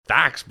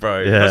facts,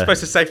 bro. You're not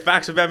supposed to say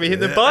facts about me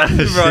hitting the button,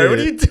 bro. What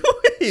are you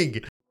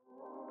doing?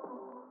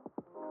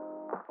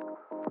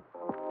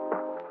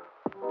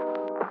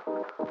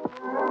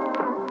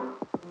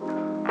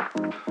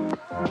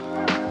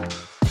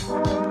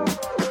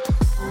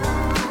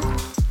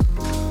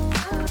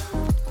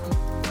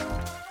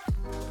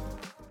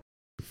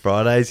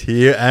 Friday's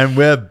here and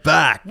we're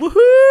back.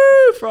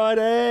 Woohoo!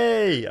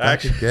 Friday.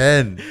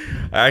 Again.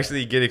 I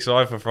actually get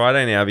excited for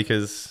Friday now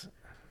because,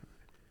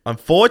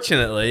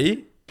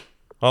 unfortunately,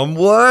 I'm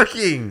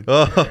working.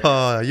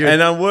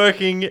 And I'm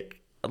working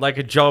like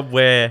a job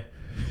where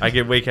I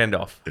get weekend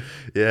off.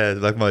 Yeah,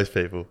 like most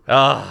people.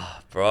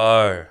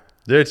 Bro.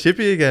 You're a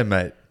chippy again,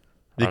 mate.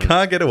 You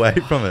can't get away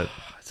from it.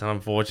 It's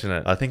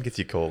unfortunate. I think it's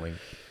your calling.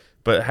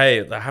 But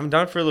hey, I haven't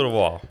done it for a little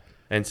while.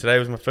 And today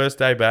was my first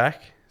day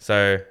back.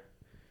 So...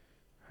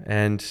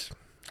 And,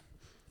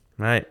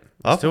 mate,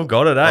 I still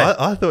got it, eh?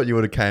 I thought you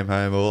would have came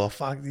home. Oh,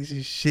 fuck, this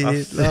is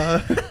shit.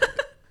 I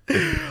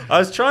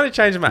was trying to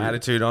change my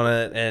attitude on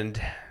it,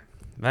 and,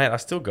 mate, I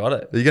still got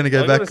it. Are you going to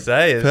go back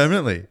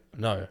permanently?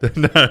 No.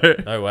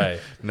 No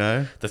way.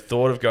 No? The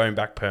thought of going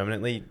back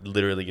permanently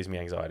literally gives me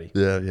anxiety.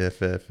 Yeah,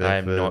 fair. I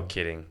am not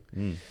kidding.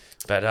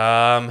 But,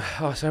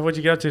 so what'd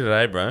you get up to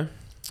today, bro?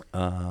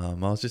 I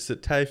was just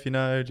at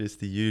TAFE,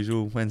 just the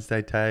usual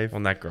Wednesday TAFE.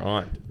 On that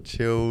grind.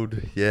 Chilled.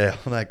 Yeah,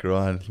 on that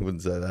grind.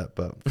 Wouldn't say that,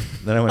 but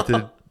then I went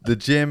to the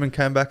gym and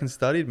came back and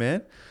studied,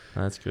 man.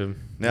 That's good.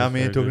 Now I'm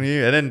here talking to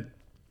you. And then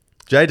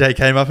JJ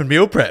came up and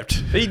meal prepped.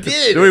 He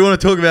did. Do we want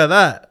to talk about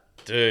that?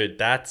 Dude,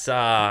 that's,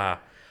 I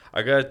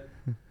got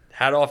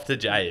hat off to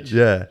JJ.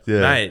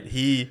 Yeah. Mate,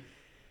 he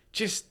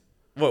just,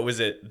 what was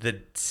it?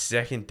 The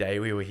second day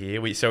we were here,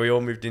 we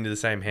all moved into the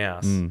same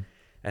house.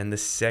 And the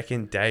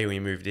second day we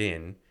moved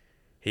in,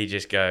 he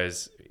just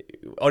goes,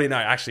 Ottie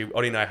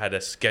and I had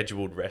a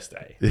scheduled rest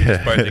day. We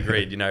just both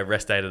agreed,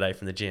 rest day today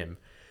from the gym.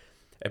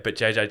 But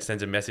JJ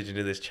sends a message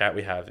into this chat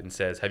we have and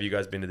says, have you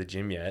guys been to the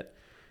gym yet?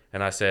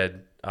 And I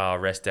said,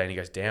 rest day. And he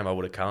goes, damn, I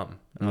would have come.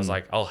 And I was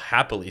like, I'll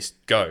happily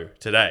go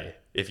today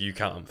if you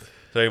come.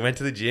 So he went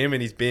to the gym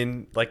and he's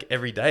been like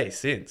every day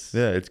since.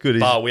 Yeah, it's good.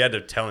 But we had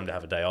to tell him to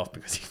have a day off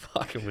because he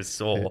fucking was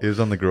sore. He was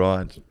on the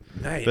grind.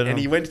 Mate, and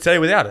he went today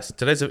without us.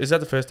 Is that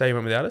the first day he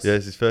went without us? Yeah,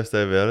 it's his first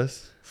day without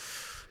us.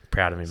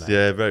 Proud of him, mate.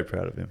 Yeah, very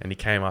proud of him. And he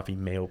came up, he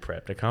meal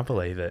prepped. I can't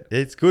believe it.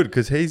 It's good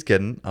because he's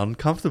getting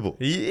uncomfortable.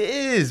 He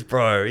is,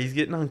 bro. He's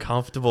getting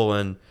uncomfortable.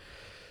 And,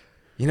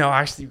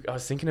 I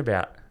was thinking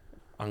about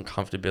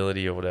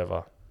uncomfortability or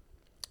whatever.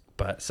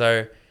 But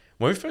so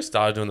when we first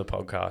started doing the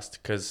podcast,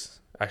 because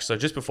actually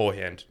just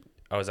beforehand,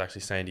 I was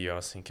actually saying to you, I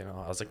was thinking,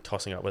 I was like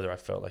tossing up whether I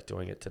felt like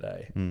doing it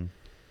today.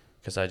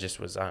 Because I just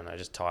was,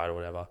 just tired or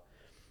whatever.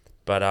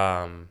 But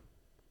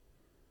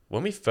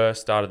when we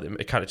first started,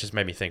 it kind of just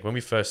made me think. When we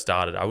first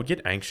started, I would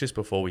get anxious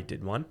before we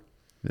did one.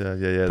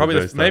 Yeah.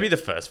 Probably maybe the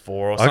first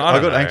 4 or something. I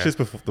got anxious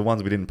before the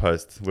ones we didn't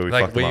post where we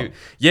fucked them up.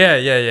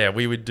 Yeah.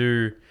 We would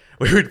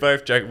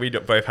both joke.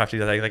 We'd both have to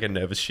take like a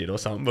nervous shit or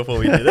something before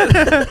we did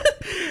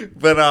it.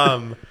 But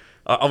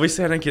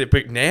obviously I don't get it.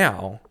 But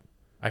now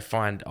I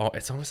find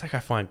it's almost like I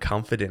find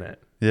comfort in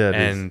it. Yeah,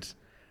 and is.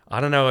 I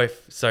don't know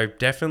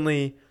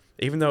definitely,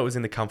 even though it was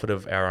in the comfort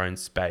of our own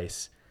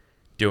space,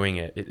 doing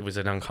it was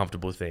an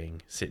uncomfortable thing,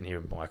 sitting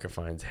here with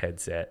microphones,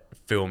 headset,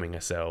 filming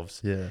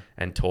ourselves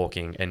and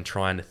talking and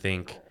trying to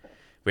think.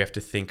 We have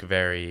to think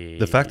very...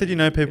 The fact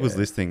that people's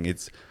listening,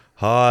 it's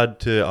hard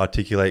to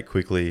articulate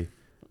quickly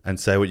and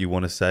say what you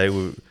want to say,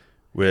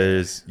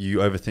 whereas you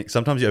overthink.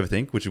 Sometimes you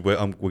overthink, which is where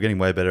we're getting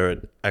way better at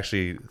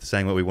actually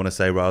saying what we want to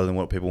say rather than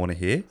what people want to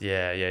hear.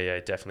 Yeah,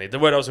 definitely. The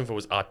word I was looking for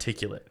was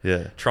articulate.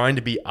 Yeah. Trying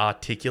to be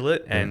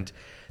articulate and...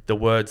 The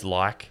words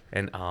like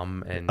and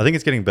and I think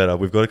it's getting better.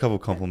 We've got a couple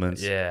of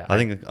compliments. Yeah. I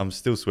think I'm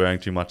still swearing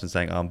too much and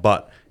saying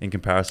but in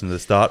comparison to the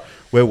start,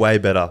 we're way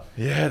better.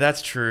 Yeah,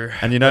 that's true.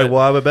 And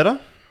why we're better?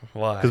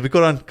 Why? Because we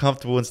got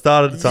uncomfortable and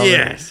started something.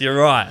 Yes, you're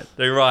right.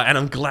 And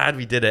I'm glad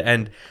we did it.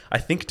 And I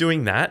think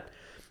doing that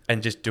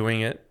and just doing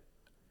it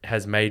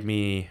has made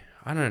me,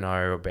 I don't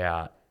know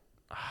about,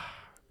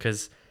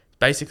 because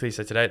basically,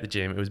 so today at the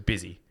gym, it was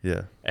busy.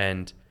 Yeah.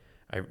 And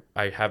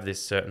I have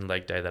this certain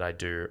leg day that I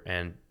do,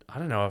 and I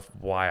don't know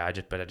why I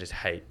just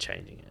hate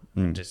changing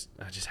it.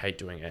 I just hate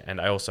doing it. And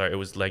it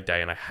was leg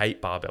day and I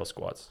hate barbell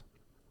squats.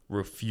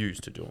 Refuse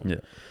to do them. Yeah.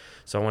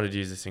 So I wanted to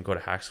use this thing called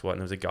a hack squat, and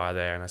there was a guy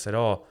there and I said,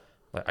 are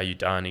you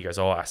done? He goes,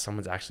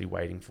 someone's actually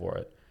waiting for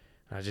it.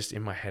 And I just,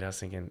 in my head, I was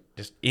thinking,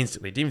 just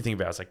instantly, didn't even think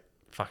about it. I was like,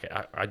 fuck it.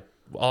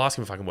 I'll ask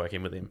him if I can work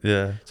in with him.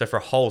 Yeah. So for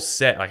a whole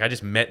set, I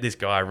just met this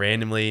guy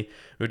randomly.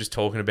 We were just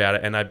talking about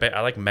it, and I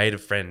made a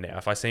friend now.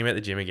 If I see him at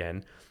the gym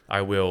again,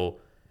 I will...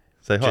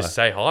 Just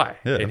say hi.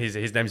 Yeah. And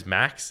his name's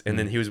Max. And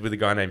then he was with a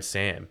guy named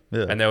Sam.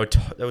 Yeah. And they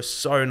were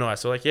so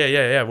nice. They're like,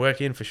 yeah, work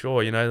in for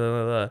sure. Blah,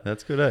 blah, blah.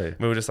 That's good, eh?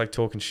 We were just like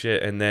talking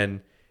shit. And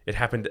then it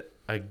happened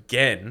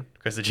again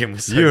because the gym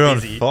was so You're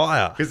busy. on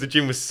fire. Because the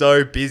gym was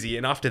so busy.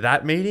 And after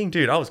that meeting,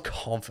 dude, I was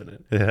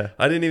confident. Yeah.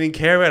 I didn't even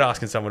care about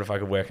asking someone if I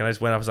could work. And I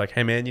just went up, I was like,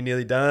 hey man, you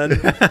nearly done?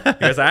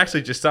 Because I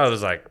actually just started, I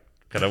was like,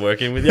 can I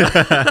work in with you?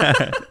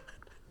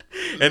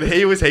 And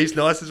he was heaps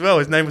nice as well.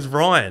 His name was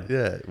Ryan.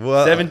 Yeah.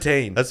 Well,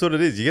 17. That's what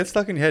it is. You get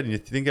stuck in your head and you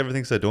think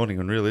everything's so daunting.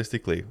 And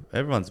realistically,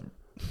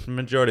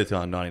 majority of the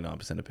time,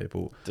 99% of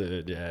people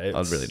Dude, yeah.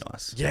 are really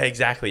nice. Yeah,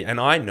 exactly. And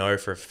I know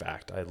for a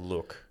fact I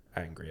look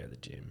angry at the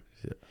gym.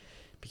 Yeah.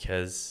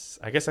 Because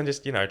I guess I'm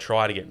just,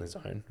 try to get in the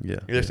zone. Yeah.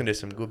 You listen to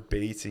some good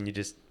beats and you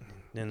just,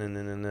 no.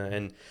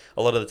 And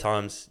a lot of the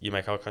times you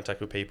make eye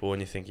contact with people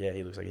and you think, yeah,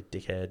 he looks like a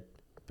dickhead.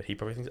 But he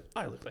probably thinks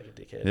I look like a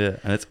dickhead. Yeah.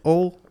 And it's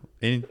all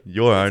in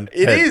your own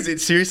It head. is.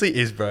 It seriously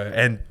is, bro.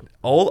 And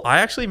I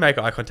actually make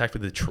eye contact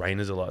with the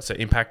trainers a lot. So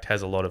Impact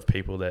has a lot of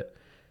people that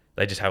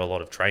they just have a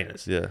lot of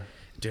trainers. Yeah.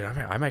 Dude,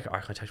 I make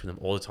eye contact with them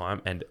all the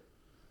time. And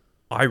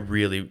I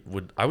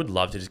would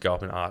love to just go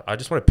up and ask. I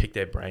just want to pick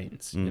their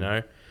brains,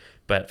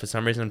 But for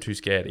some reason, I'm too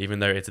scared, even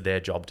though it's their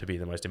job to be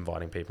the most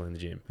inviting people in the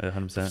gym.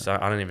 100%. So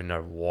I don't even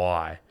know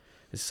why.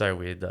 It's so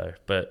weird, though.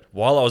 But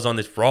while I was on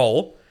this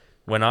roll,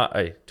 when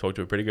I talked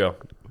to a pretty girl.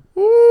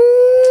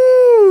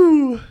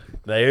 Woo!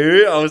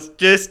 I was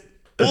just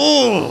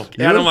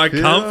out of my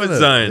comfort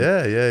zone.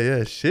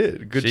 Yeah.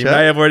 Shit. Good She chat.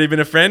 may have already been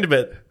a friend,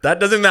 but that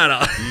doesn't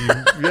matter.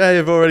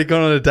 You've already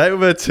gone on a date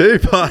with her too,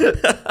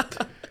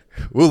 but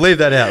we'll leave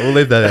that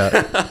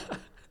out.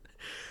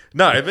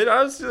 No, but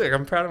I was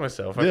I'm proud of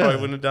myself. I Yeah.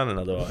 probably wouldn't have done it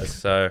otherwise.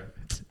 So,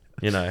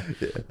 Yeah,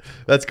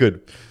 that's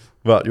good.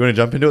 Well, you want to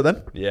jump into it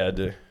then? Yeah, I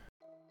do.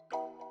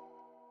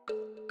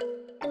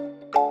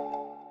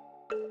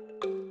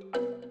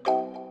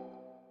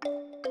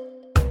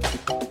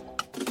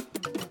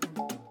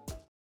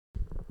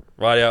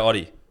 Rightio,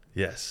 Ottie.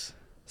 Yes.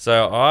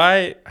 So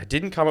I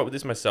didn't come up with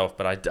this myself,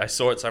 but I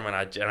saw it somewhere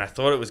and I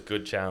thought it was a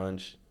good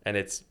challenge. And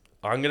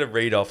I'm gonna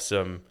read off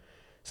some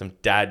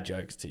dad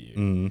jokes to you.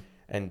 Mm.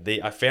 And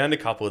I found a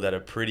couple that are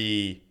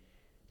pretty,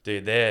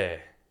 dude.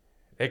 They're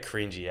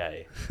cringy,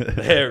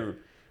 eh?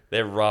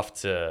 they're rough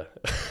to.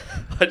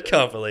 I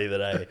can't believe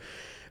it, eh?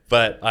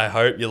 But I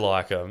hope you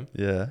like them.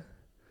 Yeah.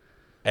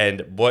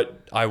 And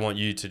what I want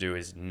you to do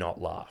is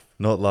not laugh.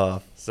 Not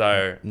laugh.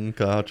 So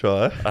Okay, I'll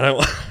try. I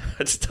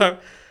just don't.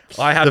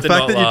 I have The to fact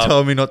not that laugh. you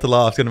told me not to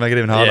laugh is going to make it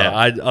even harder.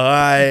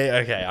 Yeah,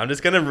 okay. I'm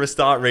just gonna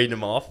start reading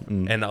them off,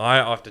 Mm. and I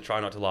have to try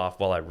not to laugh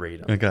while I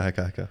read them.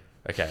 Okay.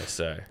 Okay,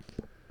 so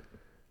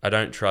I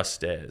don't trust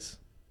stairs.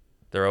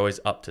 They're always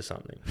up to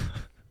something.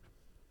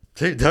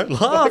 Dude, don't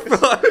laugh, bro.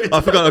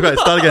 I forgot. Okay,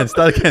 start again.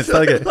 Start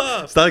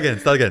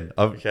again.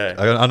 Okay.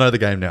 I know the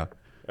game now.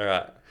 All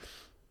right.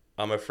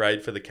 I'm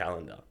afraid for the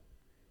calendar.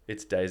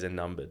 Its days are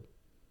numbered.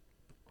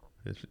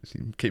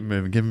 Keep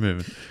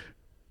moving.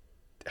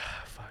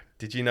 Fuck.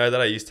 Did you know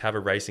that I used to have a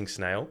racing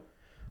snail?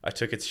 I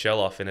took its shell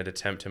off in an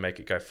attempt to make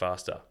it go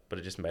faster, but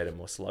it just made it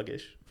more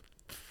sluggish.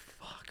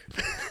 Fuck.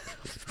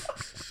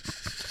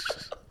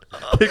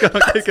 Keep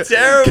going.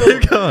 terrible.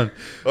 Keep going.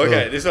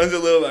 Okay, this one's a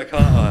little bit. I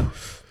can't.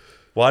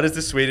 Why does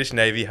the Swedish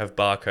Navy have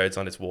barcodes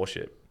on its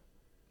warship?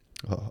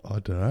 Oh, I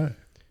don't know.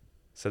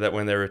 So that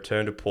when they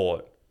return to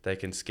port, they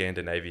can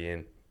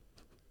Scandinavian.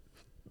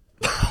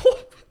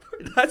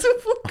 That's a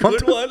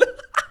good one.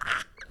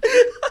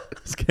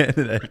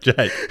 Scandinavian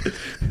Jake.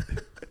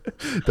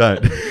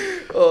 Don't.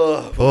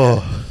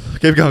 Oh,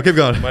 Keep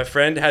going. my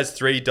friend has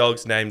 3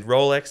 dogs named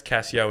Rolex,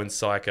 Casio, and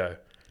Psycho.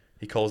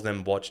 He calls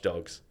them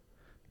watchdogs.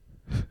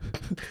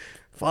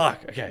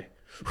 Fuck. Okay.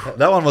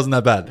 That one wasn't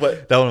that bad.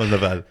 What? That one wasn't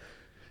that bad.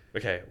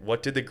 Okay.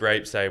 What did the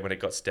grape say when it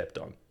got stepped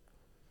on?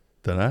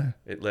 Don't know.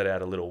 It let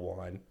out a little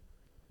whine.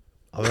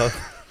 I'm not-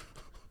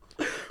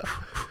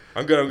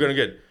 I'm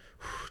good.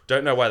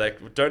 Don't know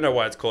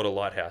why it's called a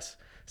lighthouse.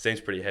 Seems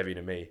pretty heavy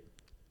to me.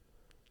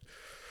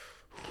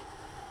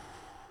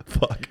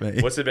 Fuck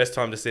me. What's the best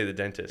time to see the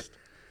dentist?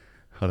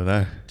 I don't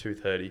know.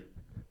 2:30.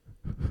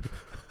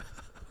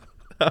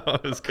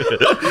 That was good.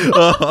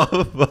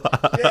 Oh,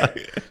 fuck. Yeah.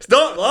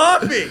 Stop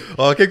laughing.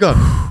 Oh, keep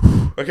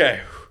going.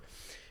 Okay.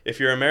 If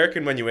you're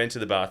American when you enter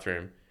the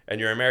bathroom and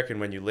you're American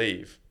when you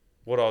leave,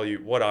 what are you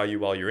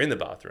while you're in the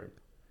bathroom?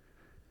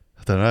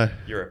 I don't know.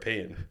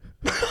 European.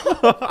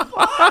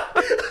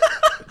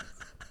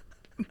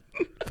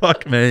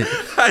 Fuck me.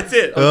 That's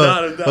it.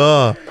 I'm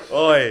done.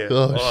 Oh yeah.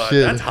 Oh,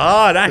 shit. That's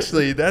hard,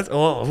 actually.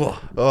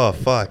 Oh,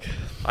 fuck.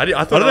 I I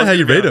don't know how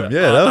you read them.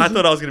 Yeah, I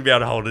thought I was going to be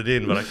able to hold it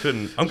in, but I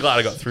couldn't. I'm glad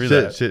I got through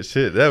that.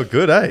 Shit. They were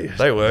good, eh?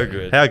 They were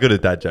good. How good are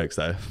dad jokes,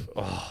 though?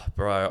 Oh,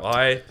 bro,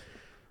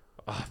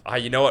 I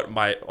you know what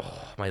my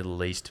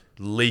least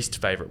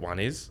favorite one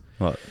is?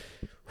 What?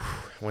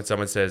 When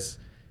someone says,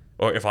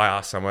 or if I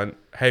ask someone,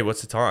 "Hey,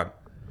 what's the time?"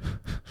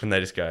 and they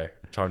just go,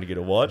 "Time to get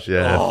a watch."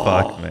 Yeah,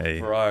 fuck me.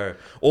 Bro.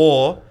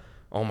 Or,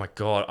 oh my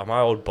God, my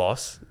old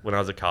boss, when I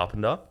was a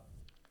carpenter,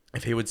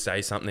 if he would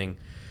say something,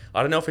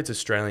 I don't know if it's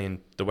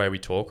Australian, the way we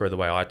talk or the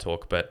way I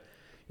talk, but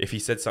if he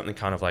said something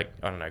kind of like,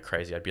 I don't know,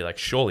 crazy, I'd be like,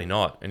 "Surely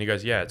not." And he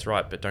goes, "Yeah, it's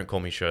right, but don't call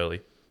me Shirley."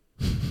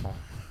 Oh,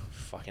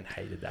 fucking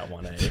hated that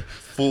one, eh?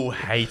 Full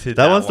hated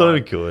that That one's one. not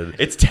even good.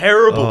 It's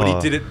terrible, but Oh.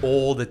 he did it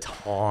all the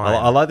time.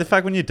 I like the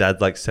fact when your dad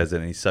like says it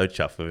and he's so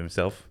chuffed with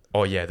himself.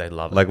 Oh, yeah, they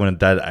love it. Like when a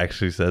dad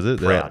actually says it,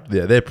 Proud.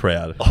 they're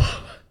proud.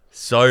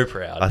 So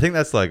proud. I think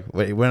that's like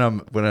when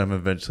I'm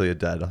eventually a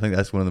dad. I think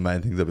that's one of the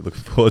main things I'll be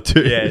looking forward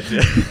to.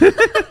 Yeah.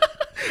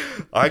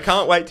 I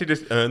can't wait to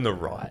just earn the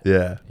right.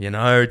 Yeah. You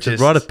know,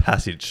 Just write a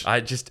passage. I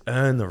just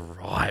earn the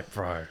right,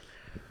 bro.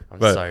 I'm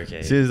Bro, so keen.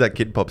 as soon as that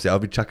kid pops out, I'll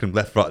be chucking him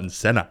left, right, and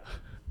center.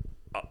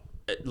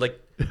 Like,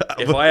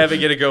 if I ever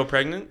get a girl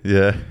pregnant,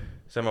 Yeah.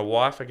 so my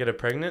wife, I get her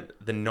pregnant,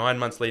 the 9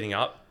 months leading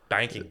up,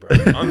 banking, bro.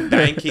 I'm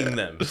banking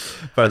them.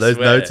 Bro, I those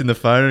swear. notes in the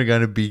phone are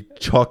going to be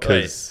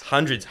chockers.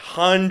 Wait,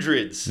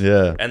 hundreds.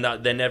 Yeah. And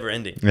they're never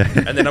ending.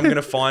 And then I'm going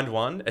to find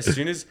one. As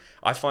soon as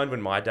I find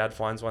when my dad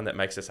finds one that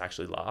makes us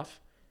actually laugh,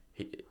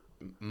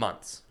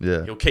 months.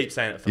 Yeah. He'll keep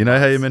saying it for You know how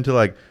months. you're meant to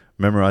like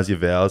memorize your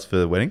vows for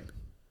the wedding?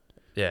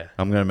 Yeah.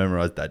 I'm going to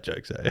memorize dad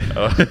jokes, eh?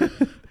 Oh.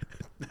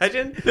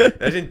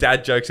 Imagine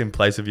dad jokes in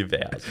place of your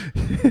vows.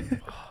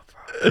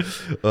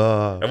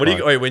 Oh, And what do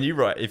you? Wait, when you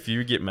write, if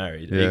you get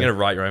married, are you Yeah. going to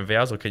write your own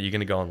vows, or are you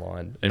going to go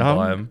online and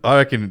buy them? I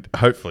reckon,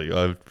 hopefully,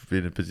 I've been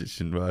in a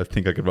position where I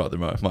think I could write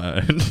them off my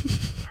own.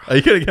 Are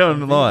you going to go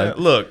online?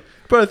 Look,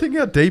 Bro, think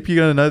how deep you're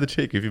going to know the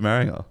chick if you're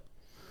marrying her.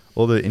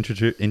 All the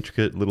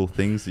intricate little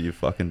things that you've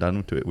fucking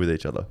done to it with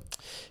each other.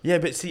 yeah,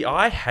 but see,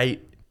 I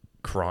hate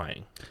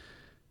crying,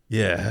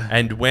 Yeah.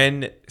 and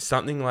when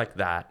something like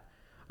that,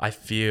 I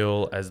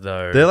feel as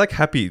though They're like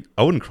happy.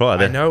 I wouldn't cry.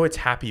 I know it's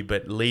happy,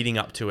 but leading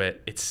up to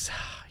it, it's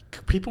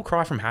people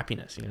cry from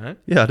happiness, you know.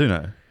 Yeah, I do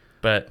know.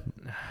 But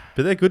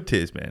But they're good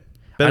tears, man.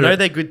 I know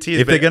they're good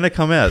tears. If but they're going to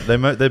come out,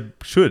 they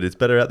should. It's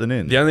better out than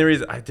in. the only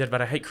reason I did,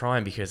 but I hate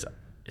crying because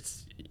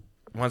it's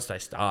once they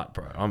start,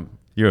 bro.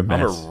 You're a I'm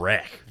mess. a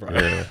wreck, bro.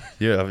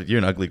 Yeah. You're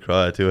an ugly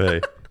crier too,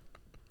 hey?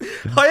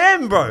 I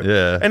am, bro.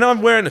 Yeah. And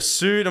I'm wearing a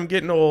suit. I'm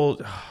getting all.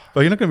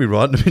 But you're not going to be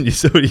writing them in your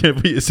suit. You're going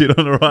to put your suit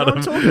on and write I'm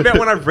them. talking about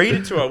when I read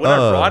it to her. When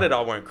I write it,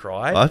 I won't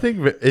cry. I think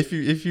if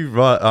you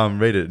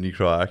read it and you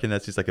cry, I reckon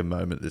that's just like a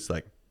moment that's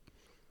like,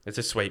 It's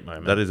a sweet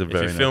moment. That is a if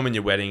very you're nice- filming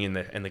your wedding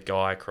and the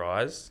guy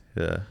cries,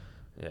 yeah.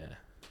 yeah,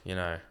 you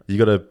know.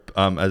 You got to,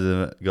 as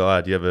a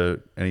guy, do you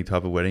have any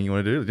type of wedding you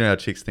want to do? You know how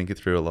chicks think it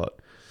through a lot.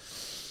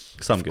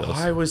 Some girls. If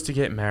I was to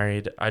get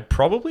married, I'd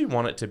probably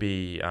want it to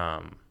be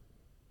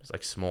it's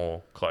like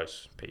small,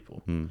 close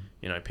people. Hmm.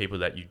 You know, people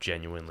that you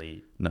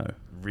genuinely No.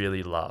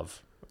 really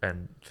love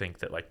and think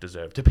that like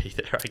deserve to be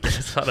there. I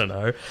guess I don't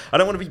know. I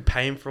don't want to be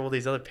paying for all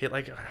these other people.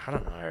 Like I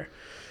don't know.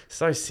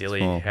 So silly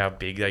Small. how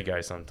big they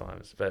go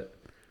sometimes. But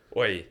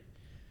oi,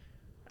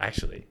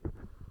 actually,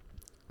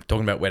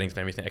 talking about weddings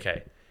made me think.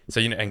 Okay, so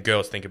you know, and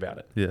girls think about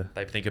it. Yeah.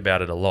 They think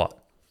about it a lot.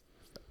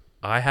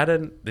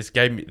 This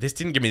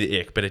didn't give me the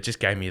ick, but it just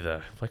gave me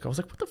I was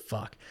like, what the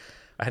fuck?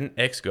 I had an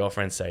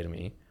ex-girlfriend say to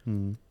me,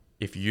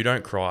 if you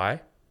don't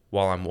cry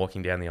while I'm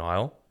walking down the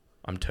aisle,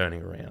 I'm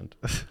turning around.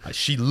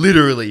 She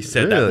literally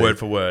said that Really? word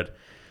for word.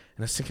 And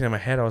I was thinking in my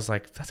head, I was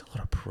like, that's a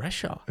lot of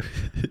pressure.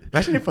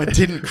 Imagine if I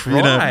didn't cry.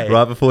 You know,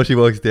 right before she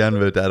walks down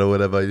with her dad or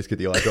whatever, you just get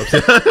the eye drops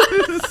out.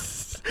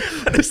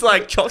 I just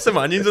like chop some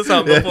onions or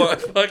something before I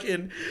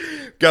fucking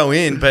go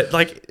in. But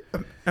like,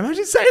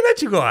 imagine saying that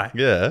to a guy.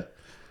 Yeah.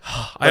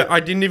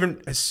 I didn't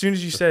even, as soon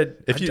as you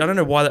said, I don't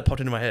know why that popped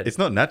into my head. It's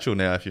not natural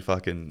now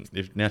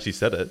if now she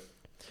said it.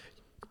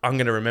 I'm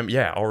going to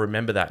remember, I'll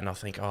remember that and I'll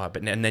think,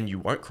 and then you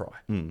won't cry.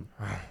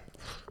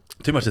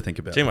 Too much to think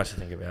about. Too much to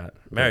think about.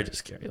 Marriage is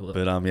scary a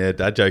little. But yeah,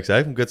 dad jokes,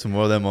 eh? We'll get some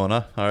more of them on,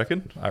 I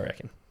reckon. I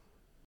reckon.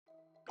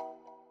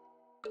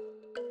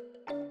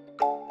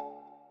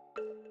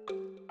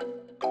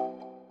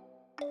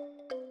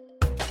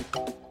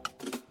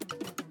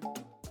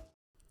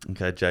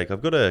 Okay, Jake,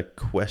 I've got a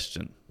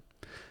question.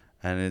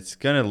 And it's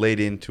going to lead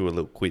into a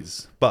little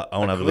quiz. But I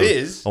want to have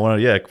quiz?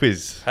 a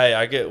quiz. Hey,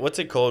 I get, what's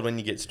it called when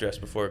you get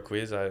stressed before a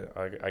quiz? I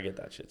get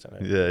that shit. So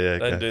Yeah,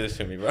 don't okay. do this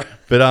to me, bro.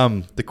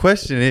 But the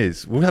question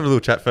is, we'll have a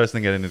little chat first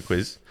and then get into the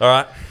quiz. All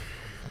right.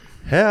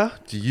 How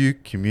do you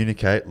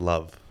communicate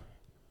love?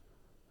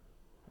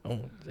 Oh,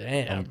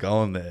 damn. I'm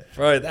going there.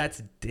 Bro,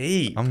 that's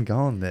deep. I'm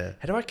going there.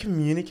 How do I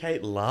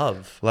communicate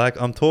love? Like,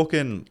 I'm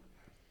talking,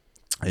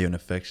 are you an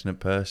affectionate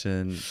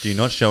person? Do you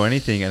not show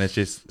anything and it's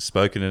just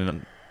spoken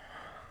and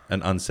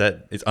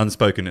unsaid? It's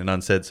unspoken and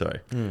unsaid, sorry.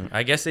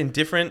 I guess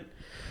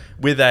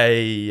with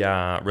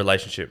a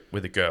relationship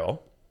with a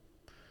girl,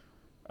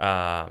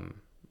 I'm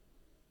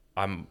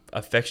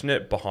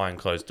affectionate behind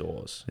closed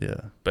doors, Yeah.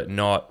 but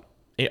not.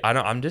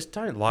 I just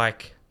don't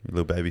like. Your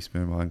little baby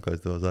spoon behind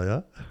closed doors, are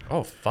you?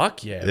 Oh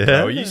fuck yeah, Yeah.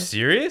 bro! Are you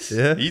serious?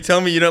 Yeah. You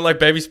tell me you don't like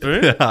baby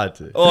spoon? Yeah, I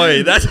do.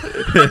 Oi, that's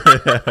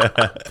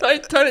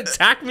don't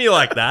attack me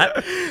like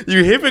that,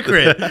 you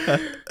hypocrite.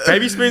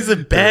 Baby spoon's the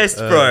best,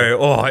 bro.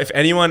 Oh, if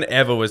anyone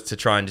ever was to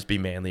try and just be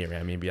manly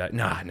around me and be like,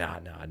 nah,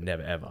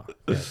 never ever.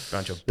 Yeah,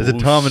 bunch of There's a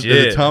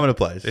bullshit. time and a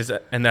place.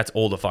 And that's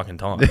all the fucking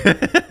time.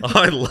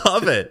 I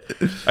love it.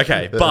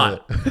 Okay,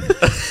 but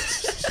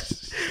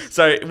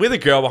so with a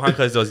girl behind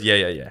closed doors,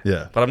 yeah.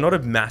 Yeah. But I'm not a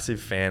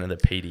massive fan of the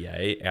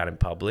PDA out in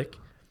public.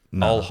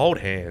 No. I'll hold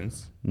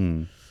hands. But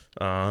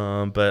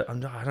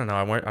I don't know.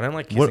 I don't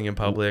like kissing in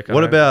public.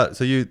 What about,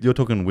 so you're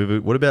talking with,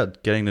 what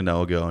about getting to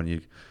know a girl and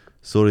you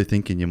sort of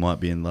thinking you might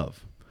be in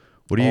love?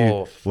 What do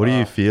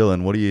you feel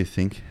and what do you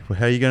think?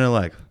 How are you going to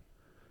like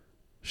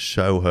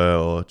show her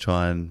or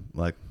try and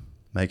like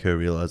make her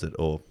realize it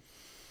or,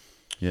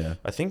 yeah.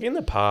 I think in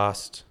the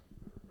past,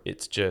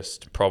 it's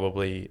just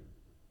probably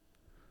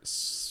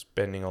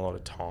spending a lot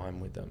of time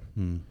with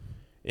them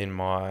in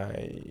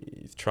my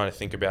trying to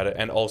think about it.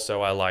 And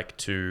also I like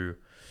to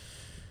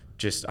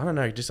just, I don't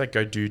know, just like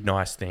go do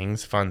nice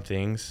things, fun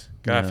things,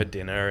 go out for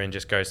dinner and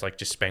just go like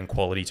just spend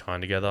quality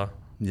time together.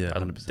 Yeah,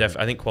 100%.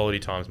 I think quality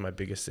time is my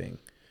biggest thing.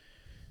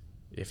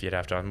 If you'd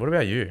have time. What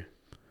about you?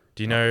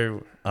 Do you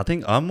know? I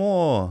think I'm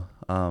more,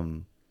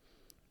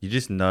 you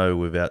just know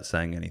without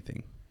saying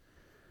anything.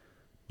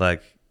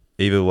 Like,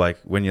 either like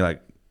when you're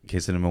like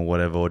kissing them or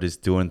whatever, or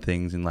just doing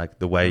things in like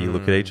the way you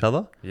look at each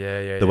other.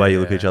 The way you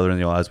look at each other in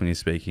the eyes when you're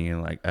speaking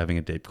and like having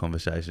a deep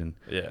conversation.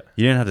 Yeah.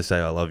 You don't have to say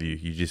I love you.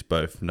 You just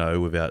both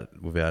know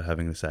without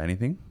having to say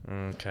anything.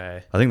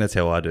 Okay. I think that's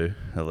how I do,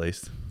 at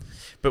least.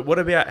 But what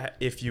about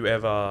if you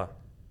ever...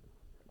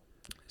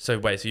 So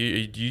wait, so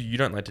you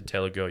don't like to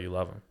tell a girl you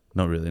love them?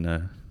 Not really,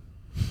 no.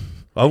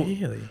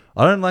 Really?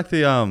 I don't like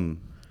the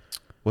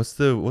what's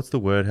the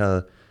word,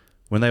 how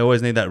when they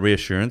always need that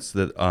reassurance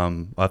that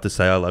I have to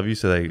say I love you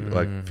so they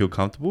like feel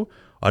comfortable.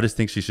 I just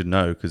think she should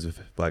know because of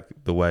like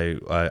the way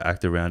I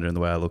act around her and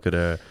the way I look at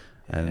her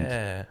and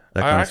that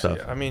kind of stuff.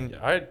 I mean,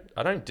 I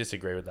don't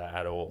disagree with that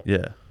at all.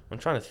 Yeah. I'm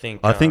trying to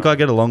think. I think I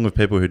get along with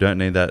people who don't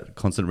need that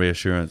constant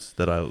reassurance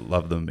that I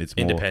love them. It's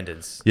more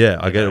independence. Yeah,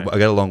 I get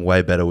along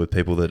way better with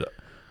people that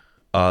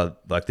are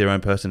like their own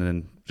person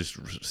and just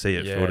see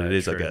it for what it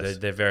is, true. I guess.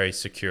 They're very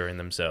secure in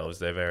themselves.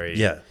 They're very...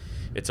 Yeah.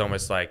 It's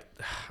almost like,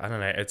 I don't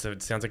know, it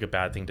sounds like a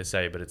bad thing to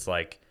say, but it's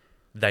like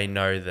they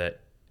know that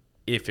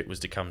if it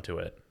was to come to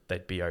it,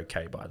 they'd be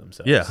okay by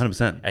themselves. Yeah,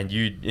 100%. And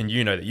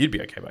you know that you'd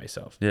be okay by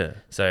yourself. Yeah.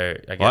 So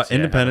I guess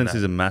independence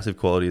is a massive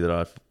quality that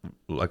I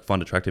like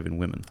find attractive in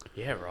women.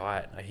 Yeah,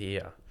 right. I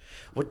hear.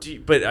 What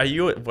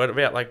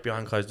about like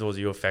behind closed doors? Are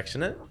you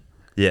affectionate?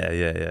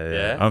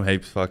 Yeah. I'm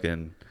heaps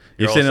fucking...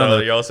 You're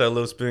also a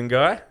little spoon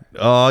guy?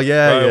 Oh,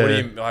 yeah, Bro, yeah. What do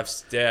you... I've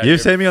stared.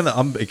 You've seen me on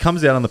the... it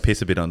comes out on the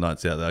piss a bit on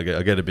nights out there.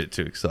 I get a bit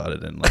too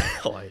excited and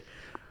like...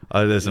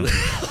 there's some...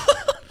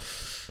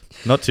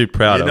 not too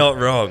proud You're not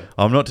wrong.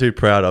 I'm not too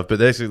proud of, but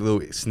there's a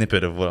little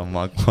snippet of what I'm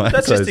like.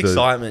 That's just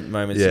excitement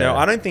moments. Yeah. You know,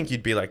 I don't think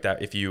you'd be like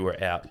that if you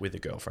were out with a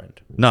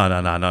girlfriend. No.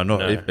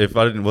 If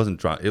I wasn't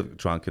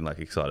drunk and like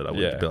excited, I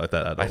wouldn't be like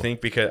that at all.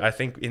 I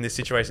think in the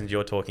situations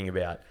you're talking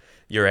about,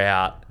 you're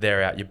out,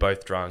 they're out, you're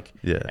both drunk.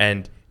 Yeah.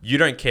 And you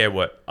don't care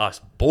what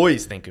us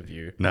boys think of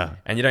you. No.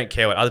 And you don't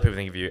care what other people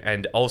think of you.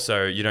 And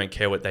also you don't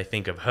care what they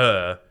think of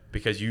her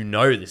because you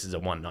know this is a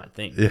one night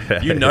thing.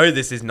 Yeah. You know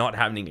this is not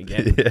happening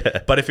again.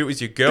 Yeah. But if it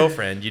was your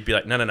girlfriend, you'd be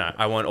like, no.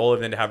 I want all of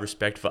them to have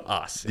respect for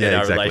us in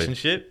our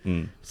relationship.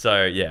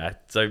 So yeah.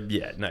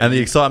 No. And the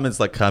excitement's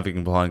like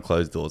coming behind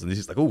closed doors, and this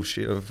is like, oh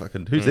shit,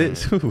 who's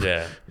this?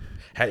 Yeah.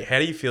 How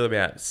do you feel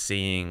about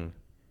seeing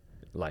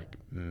like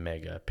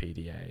mega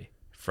PDA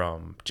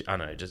from, I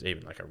don't know, just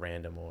even like a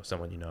random or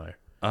someone you know?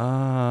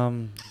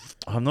 I'm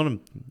not.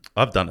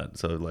 I've done it,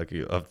 so like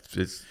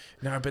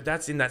No, but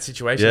that's in that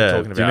situation Yeah. I'm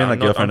talking about. Do you mean like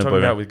girlfriend I'm and talking about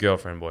boyfriend? with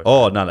girlfriend, boyfriend.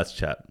 Oh no, that's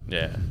chat.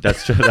 Yeah.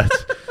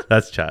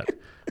 That's chat.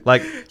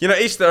 Like, you know,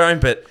 each their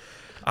own, but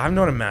I'm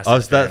not a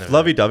massive fan that of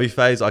lovey-dovey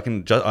phase.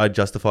 I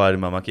justify it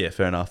in my mind. Yeah,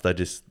 fair enough. They're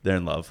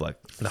in love. Like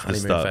the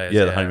honeymoon phase.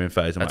 Yeah, the honeymoon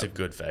phase. That's a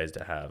good phase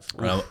to have.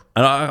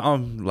 And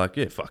I'm like,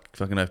 yeah,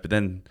 fucking oath. But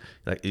then,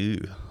 like,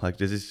 ew, like,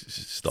 does this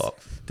just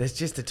stop? There's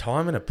just a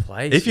time and a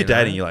place. If you're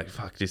dating, you're like,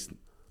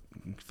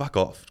 fuck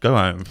off, go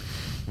home.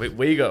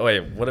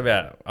 What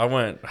about? I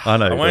won't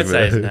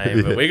say his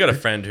name, but we got a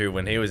friend who,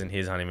 when he was in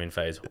his honeymoon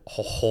phase,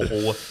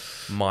 oh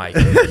my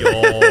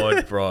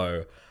god,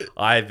 bro,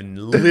 I've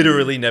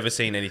literally never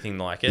seen anything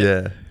like it.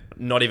 Yeah.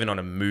 Not even on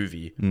a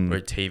movie or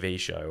a TV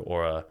show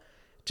or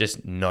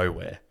just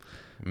nowhere.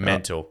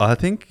 Mental. I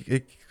think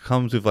it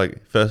comes with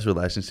like first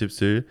relationships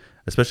too,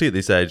 especially at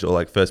this age, or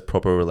like first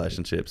proper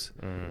relationships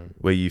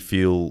where you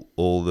feel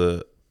all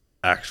the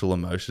actual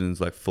emotions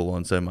like full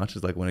on so much.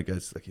 It's like when it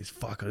goes like,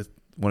 fuck, I just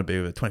want to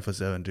be with her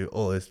 24/7, do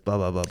all this, blah,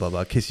 blah, blah, blah,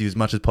 blah, kiss you as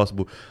much as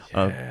possible.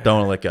 I don't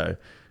want to let go.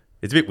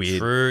 It's a bit weird.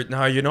 True.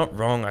 No, you're not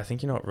wrong. I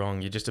think you're not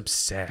wrong. You're just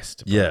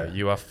obsessed, bro. Yeah.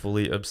 You are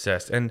fully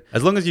obsessed. And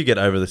as long as you get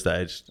over the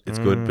stage, it's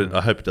good, but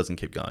I hope it doesn't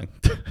keep going.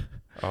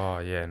 Oh,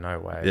 yeah, no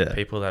way. Yeah.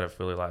 People that are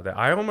fully like that.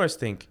 I almost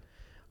think,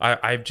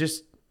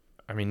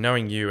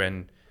 knowing you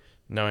and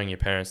knowing your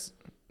parents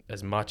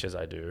as much as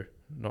I do,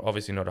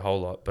 obviously not a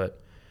whole lot,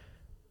 but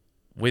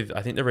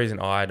I think the reason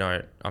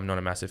I'm not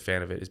a massive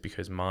fan of it is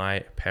because my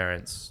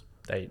parents,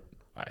 I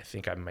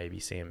think I maybe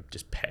see them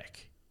just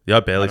peck. Yeah, I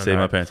barely see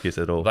my parents kiss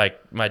at all. Like,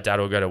 my dad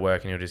will go to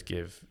work and he'll just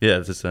give... Yeah,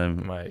 it's the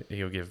same.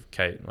 He'll give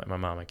Kate, like my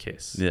mum, a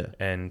kiss. Yeah.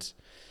 And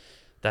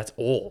that's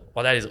all.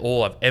 Well, that is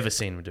all I've ever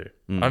seen him do.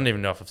 I don't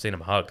even know if I've seen him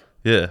hug.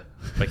 Yeah.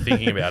 Like,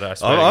 thinking about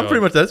it, I'm pretty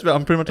much on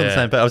the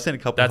same page. I've seen a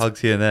couple of hugs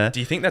here and there. Do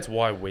you think that's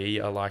why we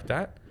are like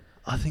that?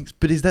 I think...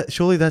 But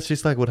surely that's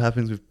just like what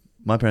happens with...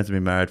 My parents have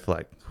been married for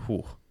like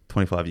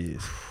 25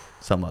 years.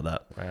 Something like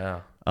that.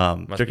 Wow.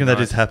 Do you reckon that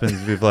just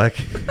happens with like...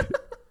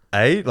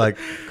 like,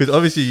 because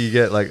obviously you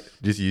get like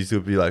just used to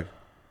it, be like,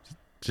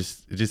 it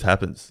just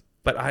happens.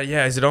 But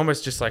yeah, is it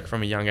almost just like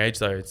from a young age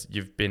though?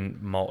 You've been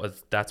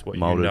that's what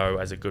Molded. you know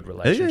as a good Yeah,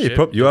 relationship.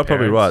 you your are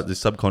probably parents. right.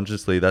 Just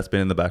subconsciously, that's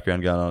been in the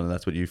background going on, and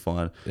that's what you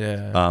find.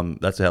 Yeah.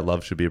 That's how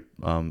love should be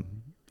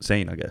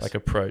seen, I guess. Like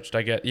approached.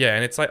 I get, yeah,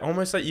 and it's like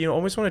almost like you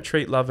almost want to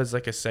treat love as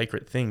like a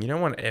sacred thing. You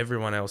don't want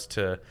everyone else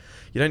to.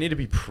 You don't need to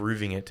be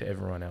proving it to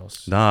everyone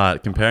else. Nah,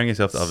 comparing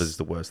yourself to others is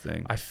the worst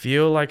thing. I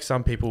feel like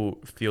some people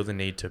feel the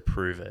need to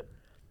prove it,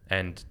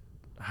 and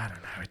I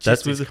don't know.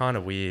 It's kind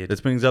of weird.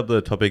 This brings up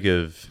the topic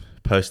of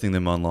posting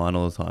them online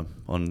all the time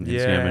on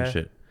Instagram and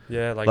shit.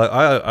 Yeah, like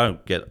I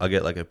get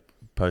like a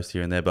post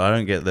here and there, but I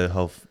don't get the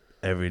whole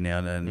every now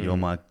and then you're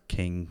my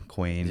king,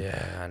 queen,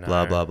 I know.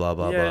 blah blah blah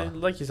blah yeah, blah.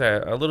 like you say,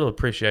 a little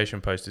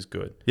appreciation post is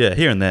good. Yeah,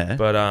 here and there.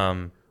 But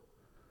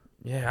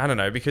yeah, I don't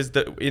know, because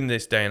in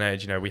this day and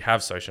age, we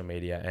have social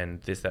media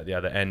and this, that, the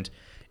other, and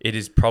it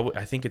is probably,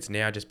 I think it's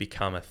now just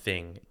become a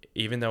thing,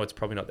 even though it's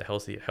probably not the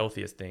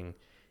healthiest thing.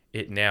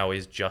 It now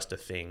is just a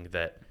thing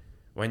that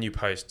when you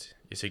post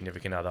your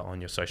significant other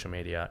on your social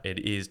media, it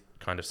is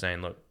kind of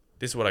saying, look,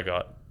 this is what I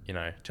got,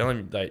 tell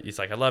him, like, it's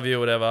like, I love you or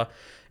whatever.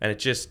 And it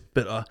just,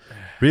 but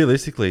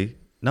realistically,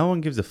 no one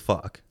gives a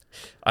fuck.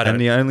 I don't.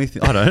 And the only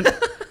thing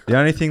the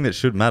only thing that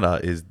should matter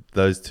is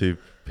those two,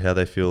 how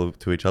they feel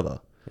to each other.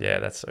 Yeah,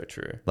 that's so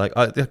true. Like,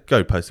 I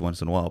go post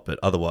once in a while, but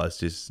otherwise,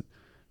 just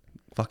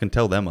fucking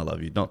tell them I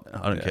love you. I don't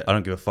care. I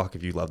don't give a fuck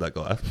if you love that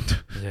guy.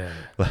 Yeah.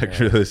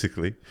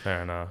 Realistically,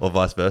 fair enough. or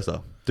vice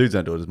versa. Dudes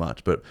don't do it as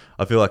much, but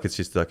I feel like it's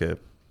just like a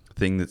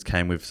thing that's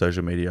came with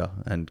social media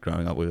and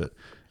growing up with it.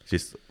 It's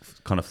just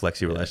kind of flex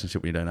your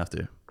relationship when you don't have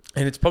to.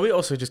 And it's probably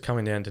also just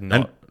coming down to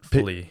not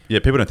fully.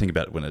 People don't think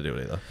about it when they do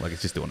it either. Like,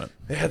 it's just doing it.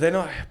 Yeah, they're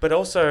not. But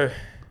also,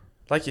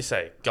 like you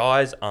say,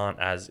 guys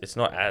it's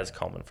not as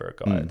common for a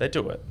guy. They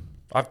do it.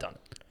 I've done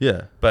it.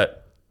 Yeah.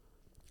 But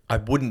I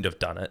wouldn't have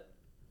done it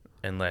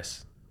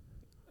unless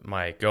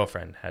my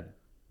girlfriend had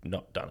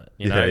not done it.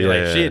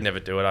 She had never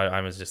do it.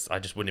 I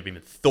just wouldn't have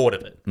even thought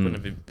of it. Wouldn't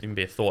have even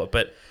be a thought.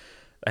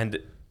 And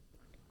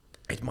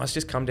it must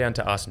just come down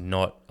to us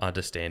not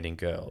understanding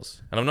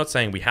girls. And I'm not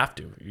saying we have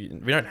to.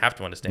 We don't have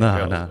to understand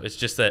girls. No. It's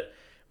just that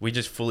we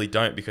just fully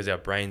don't, because our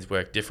brains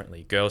work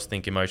differently. Girls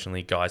think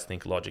emotionally, guys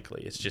think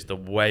logically. It's just the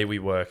way we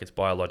work. It's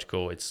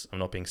biological. I'm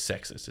not being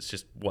sexist. It's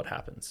just what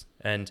happens.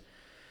 And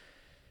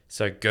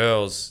so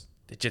girls,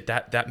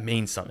 that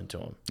means something to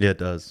them. Yeah, it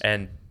does.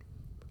 And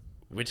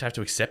we just have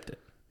to accept it.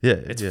 Yeah,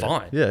 it's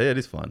fine. Yeah, it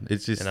is fine.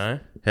 It's just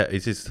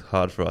it's just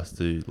hard for us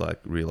to like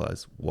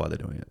realize why they're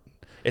doing it.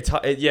 It's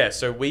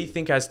so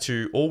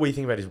all we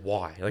think about is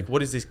why. Like,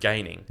 what is this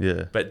gaining?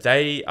 Yeah. But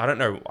I don't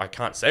know. I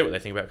can't say what they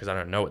think about it because I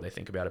don't know what they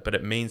think about it. But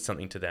it means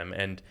something to them.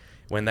 And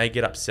when they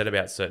get upset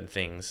about certain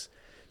things,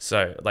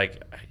 so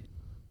like,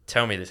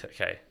 tell me this.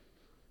 Okay,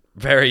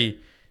 very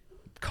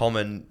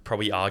common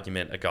probably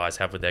argument a guys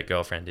have with their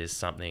girlfriend is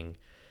something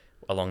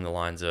along the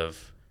lines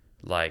of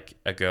like,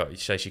 a girl,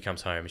 say she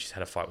comes home and she's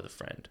had a fight with a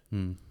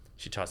friend.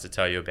 She tries to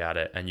tell you about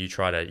it, and you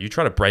try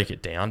to break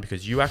it down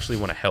because you actually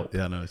want to help.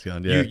 Yeah, I know it's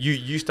going. Yeah,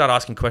 you start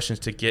asking questions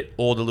to get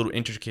all the little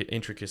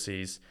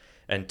intricacies,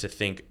 and to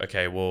think,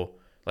 okay, well,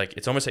 like,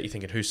 it's almost like you're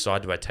thinking, whose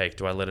side do I take?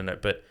 Do I let her know?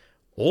 But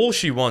all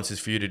she wants is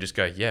for you to just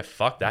go, yeah,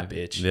 fuck that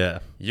bitch. Yeah,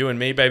 you and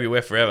me, baby,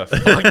 we're forever.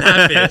 Fuck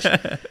that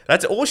bitch.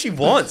 That's all she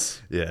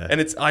wants. Yeah,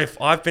 and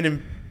I've been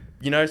in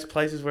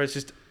places where it's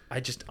just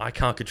I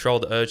can't control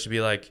the urge to be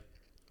like,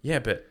 yeah,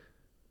 but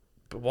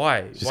why?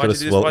 You just got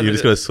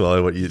to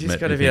swallow what you just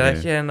got to be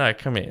like, yeah, no,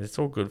 come here. It's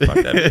all good. Fuck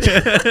that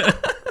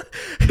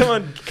bitch. Come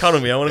on, cuddle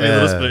me. I want to be a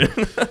little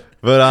spoon.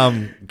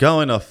 But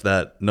going off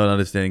that, not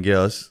understanding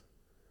girls,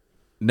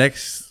 in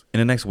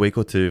the next week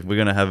or two, we're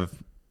going to have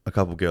a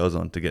couple girls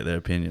on to get their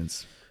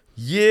opinions.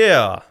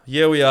 Yeah,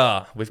 we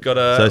are. We've got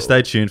so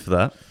stay tuned for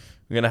that.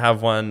 We're going to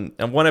have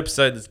one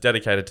episode that's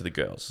dedicated to the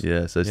girls.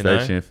 Yeah, so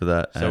stay tuned for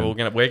that. So we're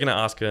going to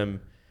ask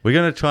them. We're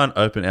going to try and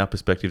open our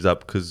perspectives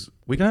up because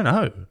we don't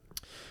know.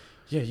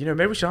 Yeah,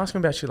 maybe we should ask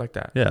them about shit like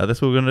that. Yeah,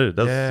 that's what we're going to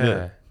do.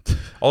 Yeah.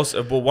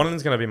 Also, well, one of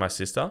them's going to be my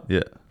sister.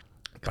 Yeah.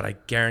 But I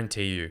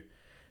guarantee you,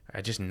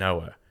 I just know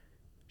her.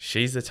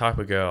 She's the type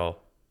of girl.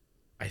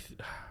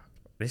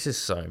 This is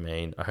so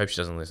mean. I hope she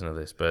doesn't listen to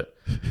this, but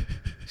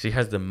she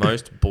has the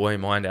most boy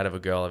mind out of a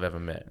girl I've ever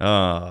met.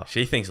 Oh.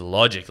 She thinks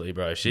logically,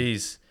 bro.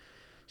 She's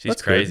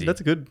that's crazy. Good.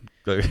 That's a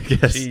good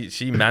guess.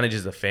 She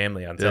manages the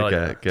family. I'm telling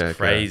you, it's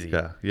crazy.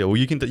 Yeah, well,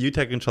 you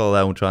take control of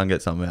that. And we'll try and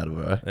get something out of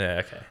it. Right?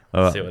 Yeah, okay.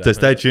 All right. So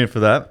stay tuned for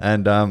that.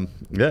 And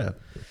yeah.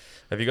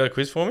 Have you got a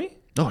quiz for me?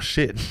 Oh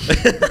shit!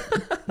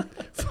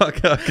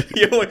 Fuck up.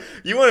 You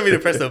wanted me to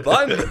press the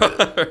button, bro.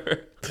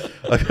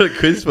 I got a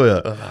quiz for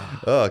you.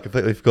 Oh, I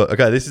completely forgot.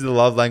 Okay, this is the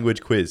love language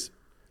quiz.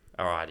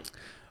 Alrighty.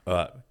 All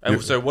right.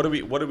 And so what are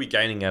we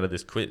gaining out of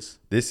this quiz?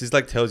 This is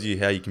like tells you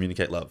how you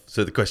communicate love.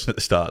 So the question at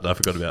the start, I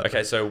forgot about.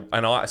 Okay, so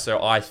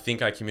I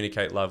think I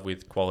communicate love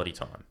with quality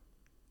time.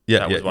 Yeah,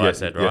 that was what I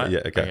said, right? Yeah,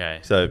 okay.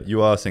 So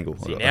you are single.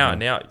 See,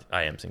 now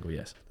I am single.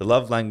 Yes. The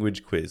love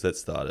language quiz. Let's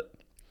start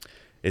it.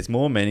 It's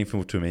more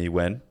meaningful to me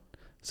when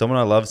someone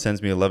I love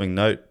sends me a loving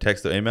note,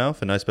 text, or email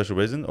for no special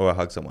reason, or I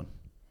hug someone.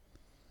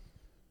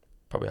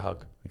 Probably a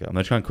hug. Okay, I'm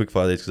going to try and quick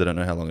fire these because I don't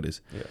know how long it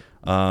is.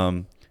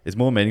 Yeah. It's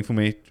more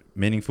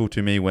meaningful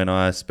to me when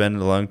I spend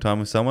a long time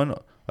with someone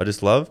I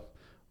just love,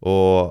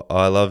 or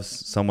I love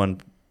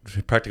someone.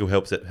 Practical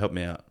help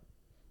me out.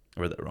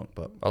 I read that wrong,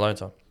 but Alone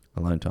time.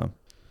 Alone time.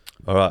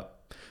 All right.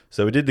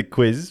 So we did the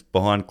quiz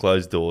behind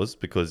closed doors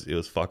because it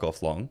was fuck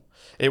off long.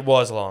 It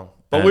was long,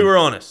 but And we were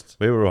honest.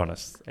 We were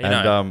honest. You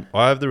know.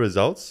 I have the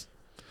results.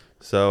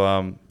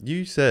 So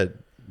you said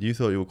you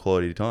thought you were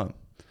quality time.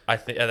 I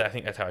think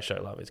that's how I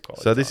show love is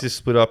quality. So this is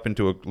split up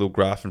into a little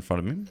graph in front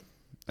of me.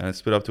 And it's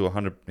split up to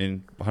 100%.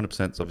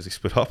 100% is obviously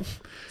split up.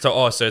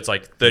 So it's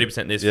like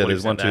 30% this, 40% Yeah,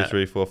 there's 1, 2, that.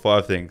 3, 4,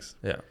 5 things.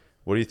 Yeah.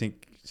 What do you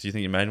think? Do you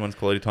think your main one's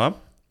quality time?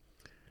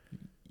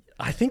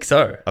 I think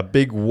so. A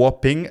big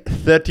whopping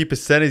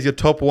 30% is your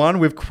top one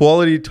with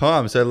quality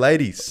time. So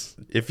ladies,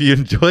 if you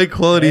enjoy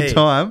quality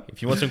time,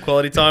 If you want some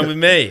quality time with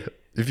me.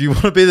 if you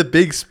want to be the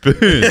big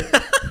spoon.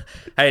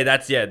 Hey,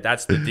 that's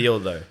the deal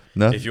though.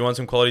 No? If you want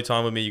some quality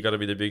time with me, you got to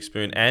be the big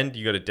spoon and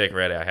you got to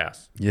decorate our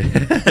house. Yeah.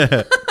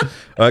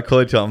 All right,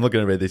 quality time. I'm not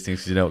going to read these things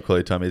because you know what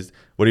quality time is.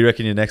 What do you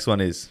reckon your next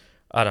one is?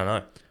 I don't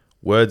know.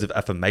 Words of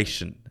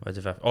affirmation.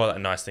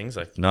 Nice things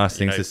like Nice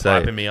things to say.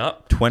 Hyping me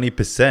up.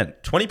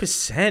 20%.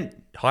 20%.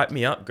 Hype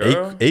me up,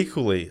 girl.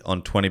 Equally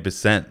on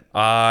 20%.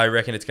 I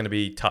reckon it's going to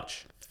be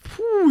touch.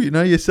 Whew, you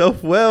know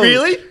yourself well.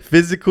 Really?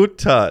 Physical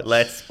touch.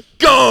 Let's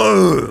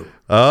go.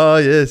 Oh,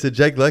 yeah. So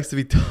Jake likes to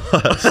be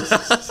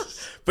touched.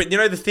 But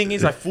the thing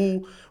is,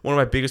 one of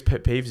my biggest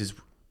pet peeves is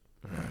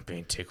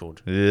being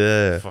tickled.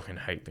 Yeah. I fucking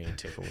hate being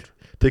tickled.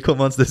 Tickle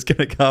monster's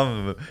going to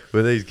come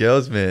with these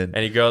girls, man.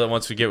 Any girl that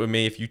wants to get with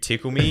me, if you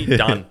tickle me,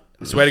 done.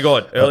 Swear to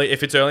God.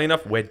 If it's early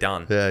enough, we're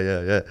done.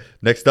 Yeah.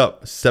 Next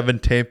up,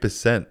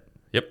 17%.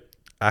 Yep.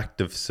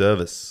 Active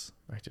service.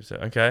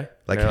 Okay.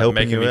 Like helping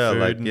making you me out.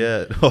 food Like, and-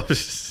 yeah.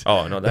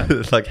 Oh, not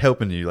that. Like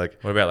helping you.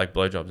 Like What about like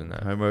blowjobs and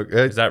that? homework.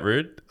 Is that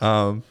rude?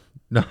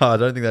 No, I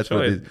don't think that's what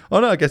Surely. it is. Oh,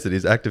 no, I guess it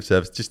is. Active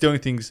service. Just doing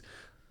things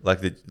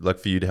like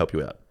for you to help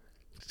you out.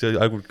 So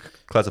I would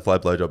classify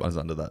blowjob as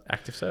under that.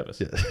 Active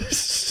service. Yeah.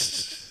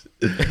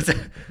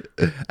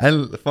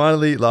 And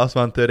finally, last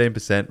one,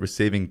 13%,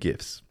 receiving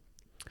gifts.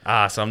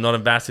 So I'm not a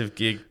massive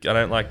gig. I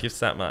don't like gifts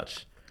that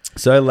much.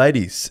 So,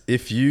 ladies,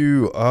 if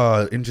you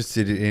are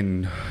interested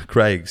in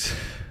Craig's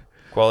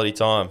Quality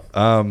time.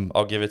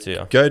 I'll give it to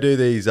you. go do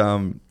these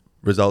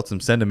results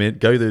and send them in.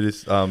 Go do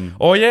this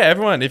Oh yeah,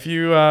 everyone! If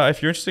you're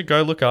interested,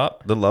 go look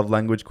up. the love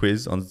language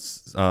quiz on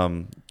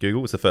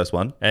Google. It's the first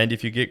one. And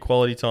if you get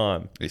quality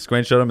time, You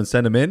screenshot them and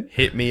send them in.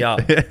 hit me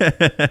up.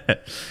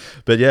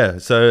 But yeah,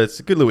 so it's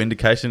a good little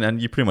indication,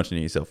 and you pretty much know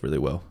yourself really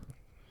well.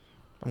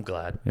 I'm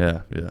glad.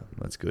 Yeah,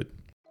 that's good.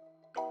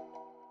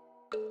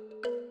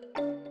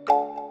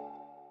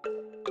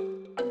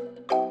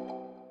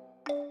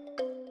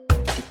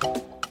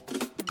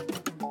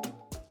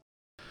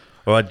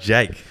 All right,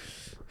 Jake,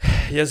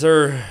 Yes,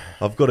 sir.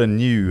 I've got a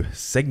new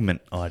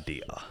segment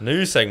idea.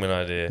 New segment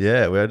idea.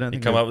 Yeah, well, I don't You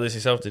think come up with this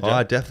yourself, did you?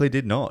 I definitely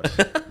did not.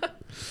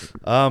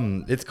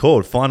 It's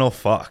called Fine or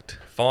Fucked.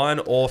 Fine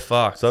or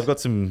fucked. So I've got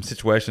some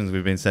situations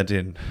we've been sent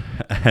in,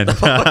 and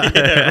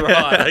yeah,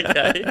 right.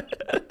 Okay.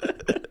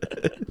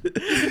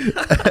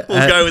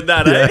 We'll go with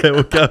that, yeah, eh?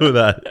 we'll go with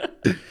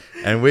that.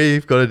 And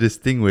we've got to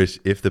distinguish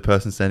if the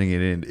person sending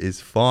it in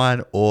is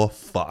fine or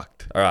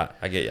fucked. All right,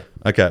 I get you.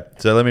 Okay,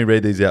 so let me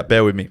read these out.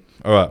 Bear with me.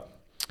 All right.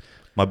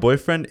 My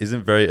boyfriend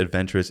isn't very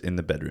adventurous in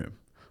the bedroom.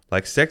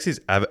 Like, sex is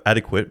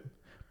adequate,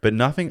 but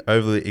nothing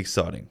overly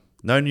exciting.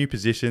 No new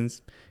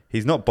positions.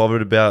 He's not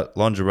bothered about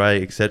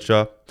lingerie,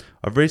 etc.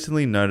 I've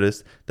recently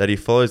noticed that he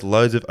follows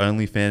loads of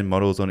OnlyFans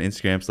models on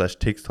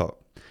Instagram/TikTok.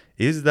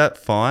 Is that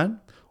fine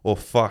or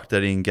fucked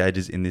that he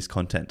engages in this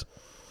content?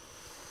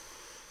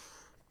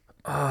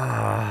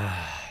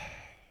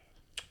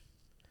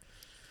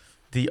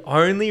 The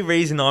only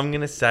reason I'm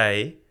going to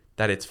say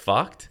that it's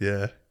fucked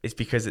Yeah. is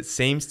because it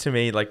seems to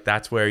me like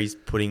that's where he's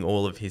putting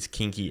all of his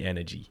kinky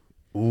energy.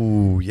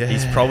 Ooh, yeah.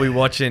 He's probably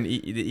watching.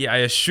 I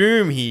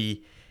assume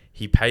he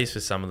pays for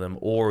some of them,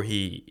 or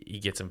he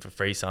gets them for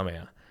free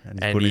somehow.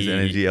 And he's putting his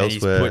energy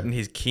elsewhere. He's putting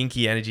his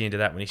kinky energy into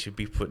that when he should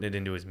be putting it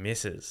into his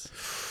missus.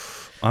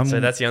 So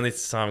that's the only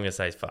time I'm going to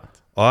say it's fucked.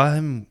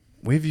 I'm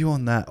with you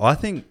on that. I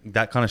think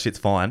that kind of shit's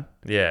fine.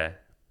 Yeah.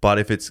 But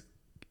if it's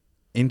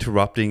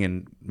interrupting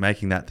and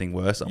making that thing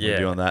worse, I'm with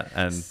you on that.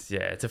 And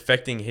it's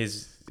affecting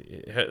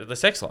the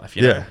sex life,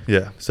 you know?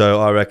 Yeah. So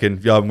I reckon,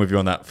 I'm with you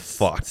on that.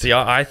 Fucked. See,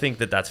 I think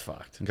that's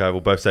fucked. Okay,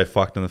 we'll both say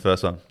fucked in the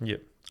first one.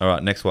 Yep. All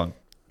right, next one.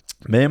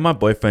 Me and my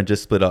boyfriend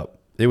just split up.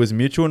 It was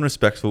mutual and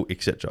respectful,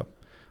 etc.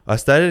 I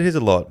stayed at his a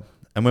lot,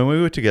 and when we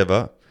were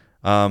together,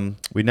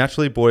 we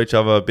naturally bought each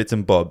other bits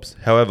and bobs.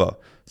 However,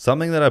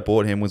 something that I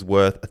bought him was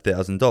worth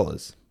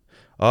 $1,000.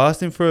 I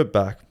asked him for it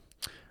back,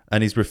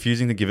 and he's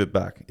refusing to give it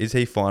back. Is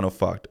he fine or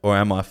fucked, or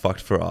am I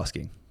fucked for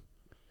asking?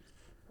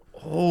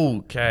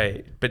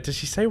 Okay, but does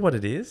she say what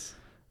it is?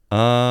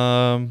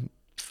 No,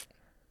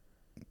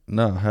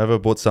 have I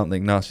bought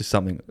something? No, it's just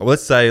something.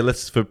 Let's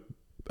for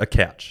a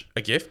couch.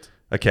 A gift?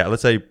 A couch.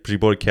 Let's say she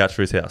bought a couch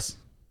for his house.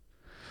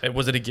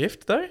 Was it a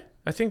gift though?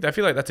 I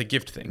feel like that's a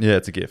gift thing. Yeah,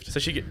 it's a gift. So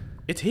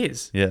it's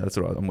his. Yeah, that's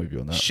all right. I'm with you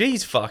on that.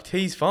 She's fucked.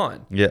 He's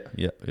fine. Yeah.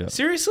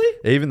 Seriously?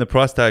 Even the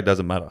price tag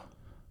doesn't matter.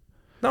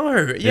 No.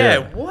 Yeah.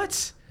 Yeah.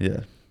 What?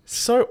 Yeah.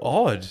 So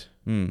odd.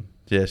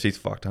 Yeah, she's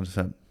fucked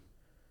 100%.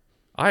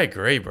 I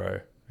agree, bro.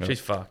 Yeah. She's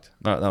fucked.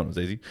 All right, that one was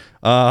easy.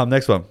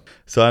 Next one.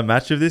 So I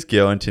matched with this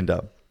girl on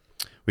Tinder.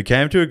 We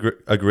came to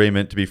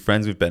agreement to be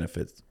friends with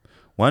benefits.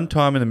 One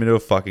time in the middle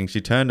of fucking,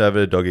 she turned over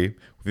the doggy.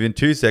 Within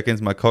 2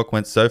 seconds, my cock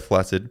went so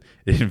flaccid,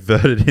 it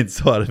inverted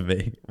inside of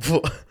me.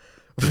 What?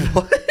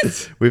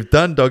 We've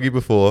done doggy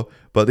before,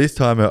 but this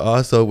time her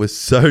arsehole was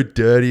so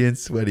dirty and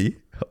sweaty,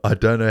 I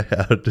don't know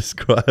how to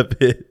describe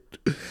it.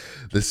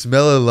 The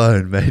smell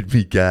alone made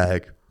me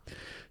gag.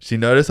 She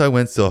noticed I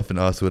went soft and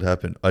asked what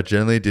happened. I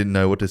generally didn't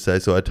know what to say,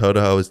 so I told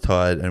her I was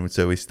tired, and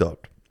so we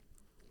stopped.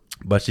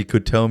 But she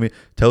could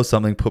tell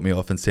something put me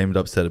off and seemed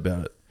upset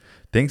about it.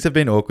 Things have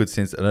been awkward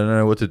since, and I don't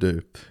know what to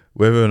do.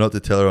 Whether or not to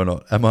tell her or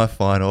not. Am I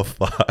fine or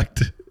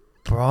fucked?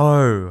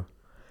 Bro.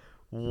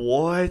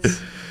 What?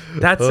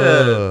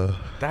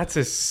 That's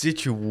a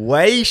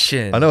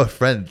situation. I know a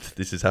friend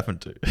this has happened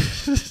to.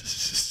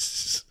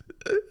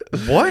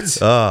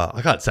 What?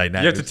 I can't say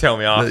names. You have to tell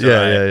me after.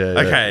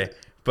 Yeah. Okay,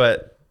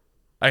 but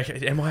I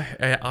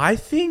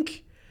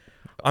think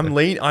I'm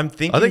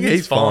thinking I think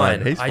he's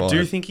fine. He's I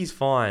do think he's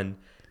fine.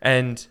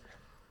 And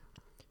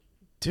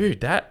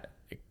dude, that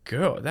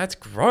girl, that's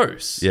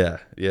gross. Yeah.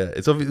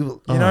 It's obvious.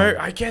 You know,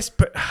 I guess,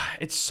 but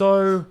it's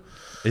so.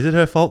 Is it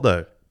her fault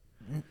though?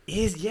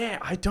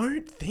 I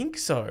don't think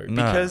so. No,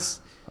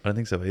 Because I don't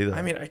think so either.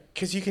 I mean,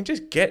 because you can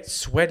just get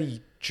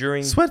sweaty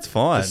during sweat's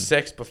fine. the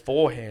sex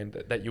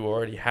beforehand that you were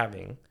already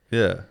having.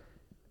 Yeah.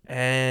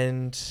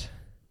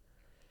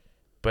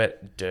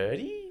 But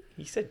dirty?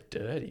 He said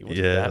dirty. What does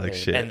Yeah, that like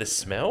mean? shit. And the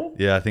smell?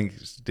 Yeah, I think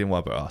she didn't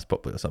wipe her ass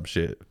properly or some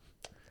shit.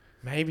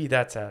 Maybe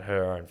that's at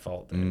her own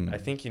fault. Then. I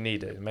think you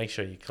need to make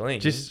sure you're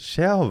clean. Just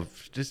shower.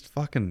 Just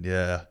fucking,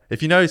 yeah.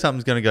 If you know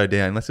something's going to go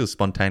down, unless it was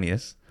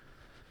spontaneous,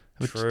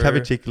 have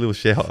a cheeky little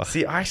shower.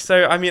 See, I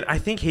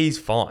think he's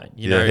fine.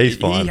 You know, he's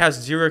fine. He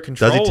has zero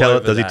control. Does he tell her?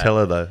 over Does he that. tell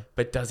her though?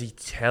 But does he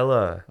tell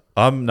her?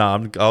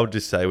 I'll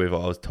just say whether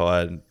I was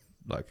tired,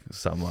 like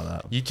something like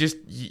that.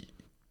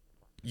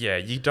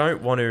 You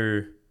don't want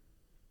to,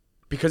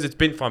 because it's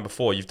been fine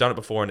before. You've done it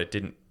before and it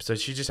didn't. So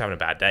she's just having a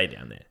bad day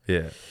down there.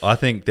 Yeah, I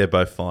think they're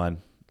both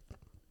fine.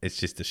 It's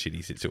just a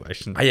shitty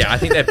situation. Yeah, I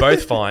think they're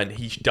both fine.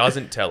 He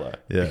doesn't tell her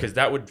because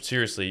that would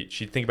seriously,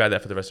 she'd think about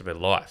that for the rest of her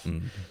life.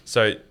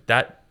 So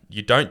that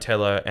you don't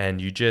tell her,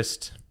 and you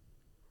just,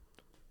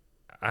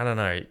 I don't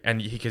know,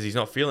 and because he's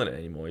not feeling it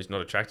anymore, he's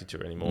not attracted to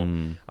her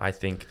anymore. I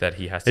think that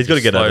he has to got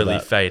to get over slowly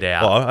that. fade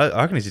out. Well,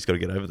 I reckon he's just got to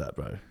get over that,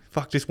 bro.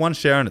 Fuck, just one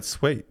shower and it's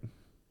sweet.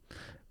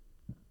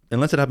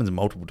 Unless it happens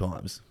multiple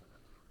times.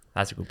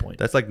 That's a good point.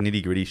 That's like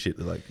nitty gritty shit.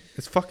 They're like,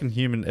 it's fucking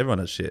human. Everyone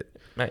has shit.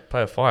 Mate,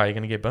 play a fire, you're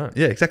going to get burnt.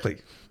 Yeah,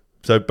 exactly.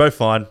 So both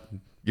fine.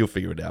 You'll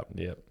figure it out.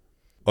 Yep.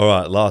 All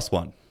right, last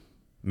one.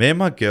 Me and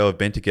my girl have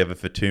been together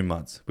for 2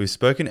 months. We've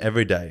spoken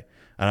every day,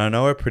 and I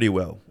know her pretty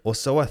well, or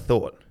so I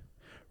thought.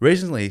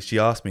 Recently, she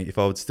asked me if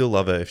I would still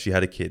love her if she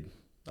had a kid.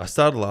 I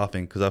started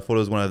laughing because I thought it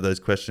was one of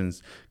those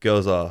questions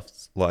girls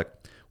ask, like,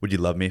 would you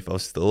love me if I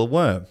was still a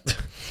worm?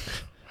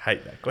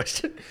 Hate that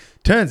question.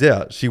 Turns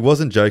out she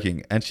wasn't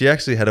joking, and she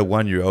actually had a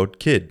 1-year-old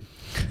kid.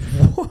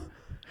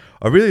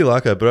 I really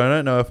like her, but I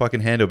don't know if I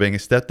can handle being a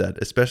stepdad,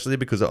 especially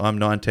because I'm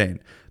 19.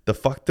 The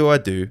fuck do I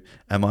do?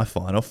 Am I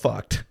fine or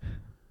fucked?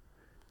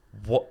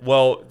 What?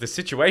 Well, the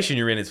situation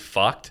you're in is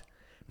fucked.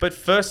 But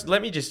first,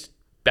 let me just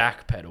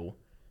backpedal.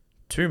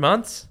 2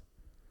 months?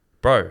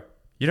 Bro,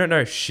 you don't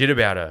know shit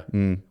about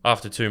her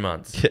after 2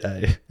 months.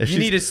 Yeah.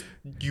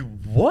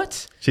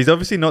 What? She's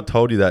obviously not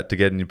told you that to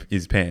get in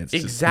his pants.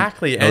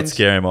 Exactly. Not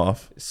scare him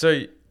off.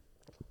 So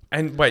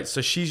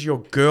she's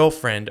your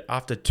girlfriend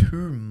after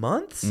 2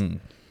 months?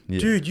 Yeah.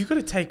 Dude, you got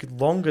to take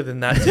longer than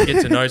that to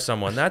get to know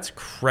someone. That's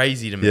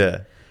crazy to me.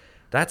 Yeah.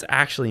 That's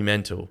actually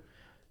mental.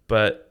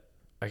 But,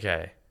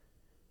 okay.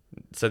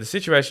 So the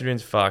situation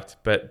is fucked,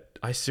 but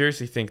I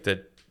seriously think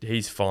that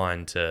he's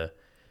fine to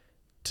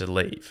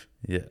leave.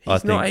 Yeah.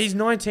 He's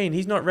 19.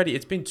 He's not ready.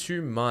 It's been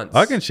 2 months.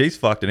 I reckon she's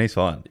fucked and he's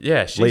fine.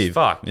 Yeah, she's Leave.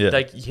 fucked. Yeah.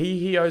 Like,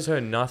 he owes her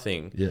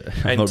nothing. Yeah.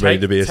 I'm not ready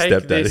to be a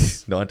stepdad.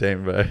 He's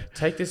 19, bro.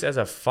 Take this as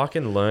a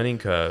fucking learning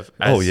curve.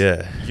 Oh,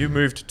 yeah. You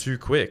moved too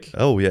quick.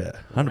 Oh, yeah.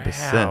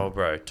 100%. Wow,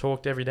 bro.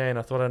 Talked every day and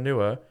I thought I knew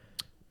her.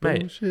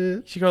 Mate,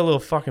 bullshit. she got a little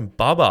fucking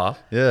bubba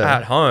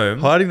at home.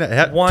 Hiding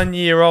that. 1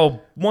 year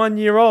old. 1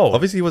 year old.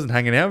 Obviously, he wasn't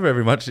hanging out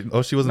very much.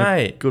 Or she wasn't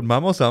a good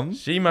mum or something.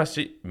 She must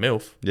be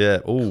MILF.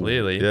 Yeah. Ooh,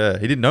 clearly. Yeah.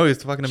 He didn't know he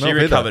was fucking a MILF. She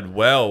recovered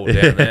well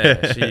down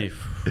there. She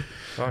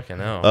fucking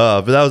hell.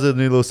 But that was a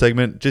new little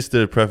segment. Just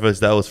to preface,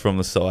 that was from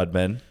the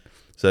Sidemen.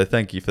 So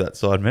thank you for that,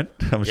 Sidemen.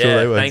 I'm sure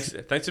they were.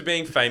 Thanks for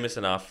being famous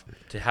enough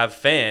to have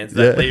fans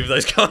that leave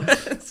those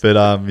comments. But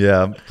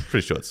I'm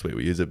pretty sure it's sweet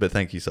we use it. But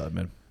thank you,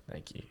 Sidemen.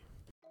 Thank you.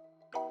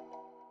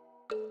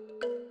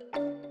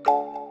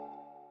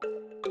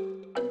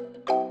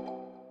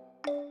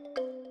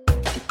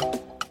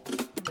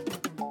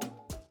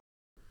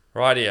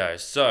 Rightio.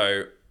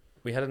 So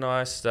we had a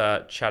nice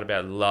chat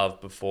about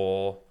love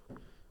before,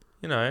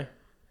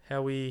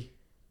 how we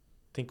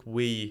think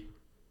we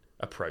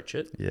approach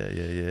it.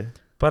 Yeah.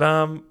 But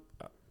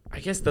I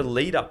guess the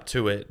lead up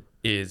to it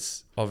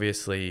is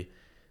obviously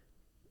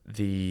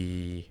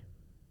the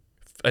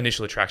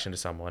initial attraction to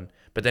someone,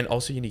 but then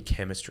also you need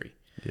chemistry.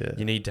 Yeah.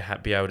 You need to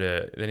be able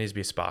to. There needs to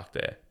be a spark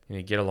there. You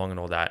need to get along and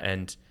all that.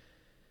 And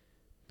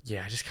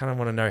yeah, I just kind of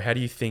want to know, how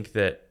do you think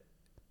that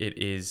it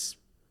is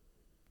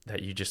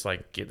that you just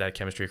like get that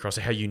chemistry across?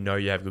 How you know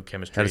you have good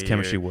chemistry? How does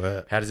chemistry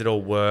work? How does it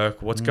all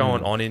work? What's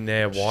going on in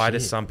there? Why Shit.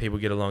 does some people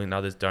get along and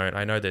others don't?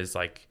 I know there's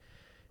like,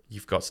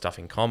 you've got stuff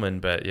in common,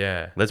 but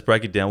yeah. Let's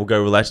break it down. We'll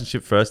go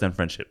relationship first, then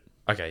friendship.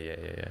 Okay,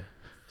 yeah.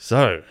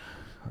 So,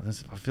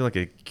 I feel like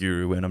a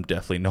guru when I'm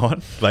definitely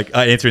not. Like,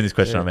 answering this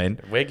question, Yeah. I mean.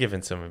 We're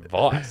giving some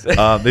advice.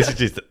 This is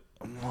just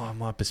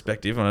my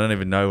perspective, and I don't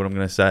even know what I'm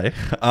going to say.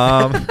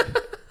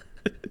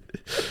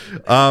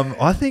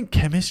 I think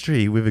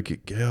chemistry with a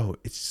good girl,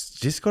 it's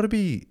just got to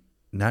be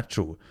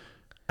natural.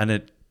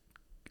 And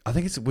I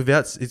think it's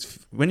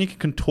when you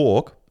can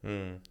talk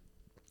and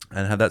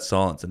have that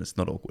silence and it's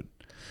not awkward.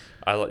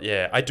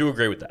 I do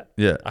agree with that.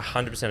 Yeah.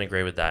 100%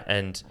 agree with that.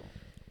 And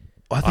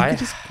I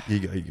think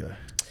you go.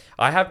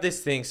 I have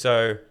this thing.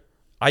 So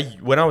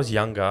when I was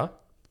younger,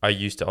 I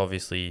used to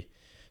obviously,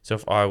 so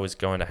if I was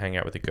going to hang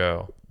out with a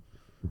girl,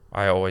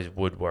 I always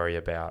would worry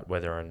about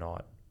whether or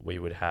not we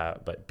would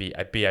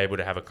be able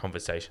to have a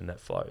conversation that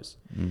flows.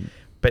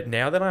 But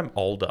now that I'm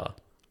older,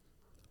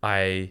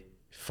 I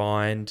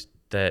find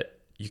that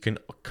you can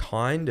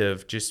kind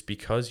of, just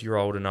because you're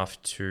old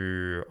enough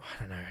to,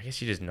 I don't know, I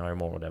guess you just know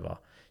more, whatever.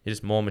 You're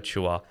just more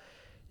mature.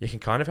 You can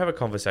kind of have a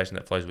conversation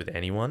that flows with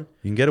anyone.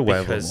 You can get away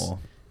with it more.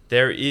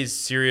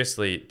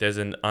 There's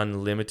an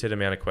unlimited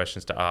amount of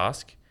questions to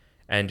ask,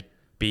 and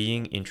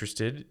being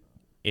interested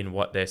in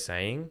what they're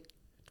saying,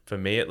 for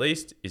me at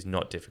least, is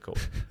not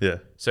difficult. Yeah.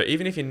 So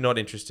even if you're not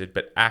interested,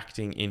 but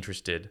acting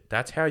interested,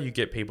 that's how you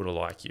get people to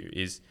like you,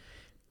 is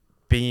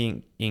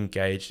being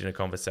engaged in a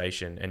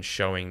conversation and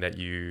showing that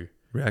you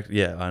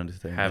Yeah, I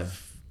understand.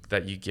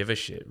 that you give a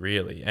shit,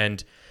 really.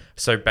 And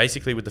so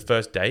basically with the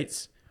first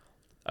dates,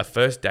 a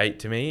first date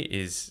to me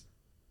is,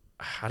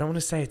 I don't want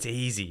to say it's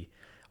easy.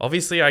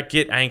 Obviously, I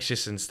get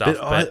anxious and stuff,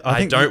 but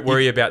I don't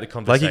worry about the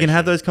conversation. Like, you can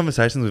have those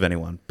conversations with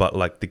anyone, but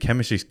like the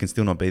chemistry can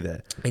still not be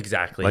there.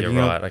 Exactly, like, you're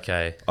right.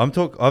 Okay.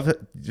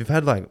 You've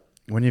had like,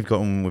 when you've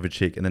gotten with a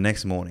chick and the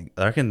next morning,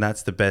 I reckon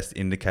that's the best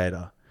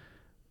indicator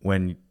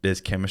when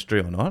there's chemistry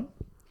or not.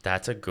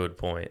 That's a good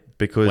point.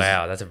 Because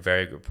wow, that's a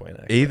very good point.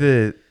 Actually.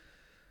 Either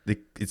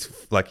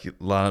it's like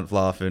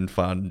laughing,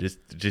 fun,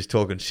 just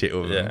talking shit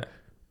with them.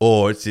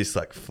 Or it's just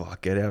like,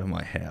 fuck, get out of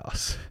my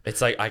house.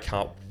 It's like, I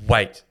can't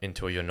wait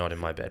until you're not in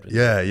my bed with me.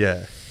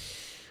 Yeah.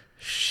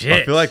 Shit.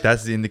 I feel like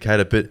that's the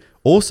indicator. But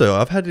also,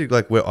 I've had it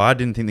like where I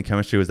didn't think the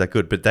chemistry was that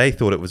good, but they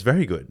thought it was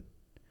very good.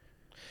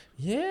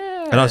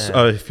 Yeah. And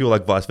I feel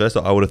like vice versa.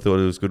 I would have thought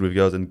it was good with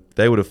girls and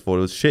they would have thought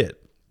it was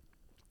shit.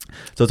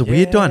 So it's a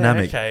weird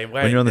dynamic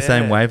when you're on the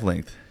same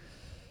wavelength.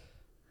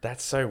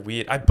 That's so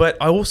weird. But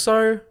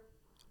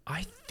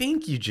I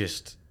think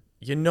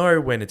you know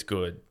when it's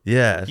good.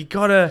 Yeah. You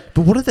gotta.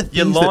 But what are the things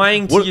you're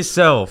lying to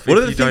yourself? What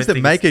are the things that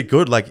make it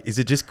good? Like, is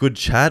it just good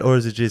chat, or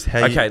is it just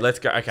okay? Let's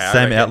go. Okay.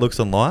 Same outlooks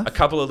on life. A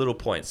couple of little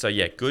points. So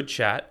yeah, good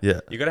chat.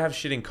 Yeah. You gotta have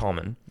shit in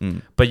common.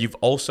 But you've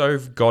also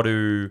got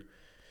to.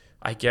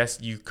 I guess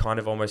you kind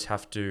of almost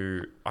have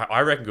to. I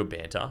reckon good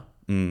banter.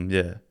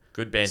 Yeah.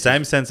 Good banter.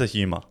 Same sense of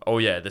humor. Oh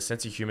yeah, the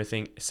sense of humor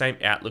thing. Same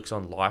outlooks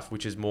on life,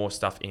 which is more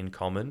stuff in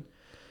common.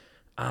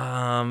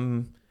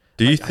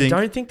 Do you think? I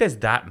don't think there's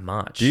that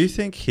much. Do you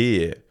think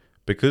here,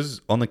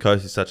 because on the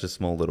coast is such a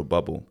small little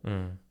bubble,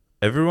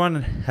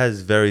 everyone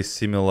has very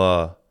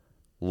similar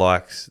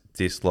likes,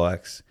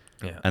 dislikes,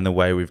 and the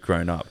way we've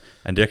grown up,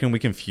 and do you reckon we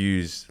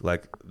confuse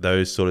like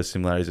those sort of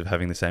similarities of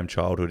having the same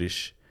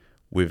childhoodish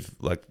with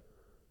like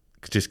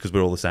just because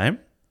we're all the same?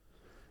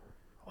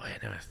 Oh,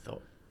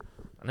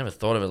 I never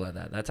thought of it like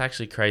that. That's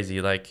actually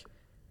crazy. Like,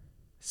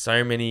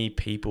 so many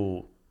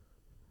people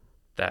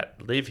that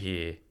live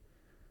here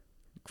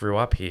grew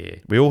up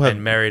here. We all have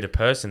and married a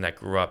person that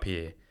grew up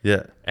here.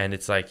 Yeah. And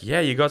it's like,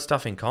 yeah, you got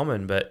stuff in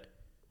common, but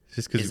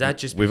is that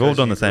just we've all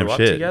done the same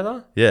shit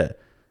together? Yeah.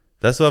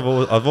 That's what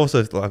I've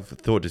also like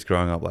thought just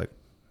growing up, like,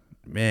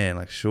 man,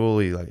 like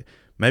surely like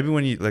maybe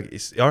when you like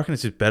I reckon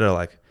it's just better,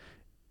 like,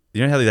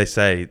 you know how they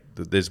say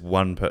that there's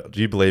one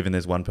do you believe in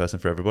there's one person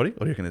for everybody, or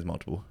do you reckon there's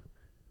multiple?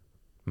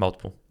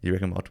 Multiple. You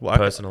reckon multiple?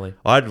 Personally,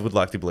 I would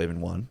like to believe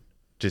in one.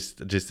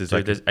 Just as dude,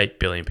 like there's 8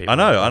 billion people. I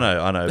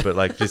know, but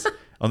like just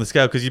on the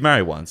scale, because you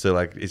marry one, so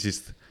like it's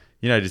just,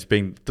 you know, just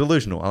being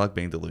delusional. I like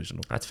being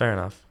delusional. That's fair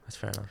enough.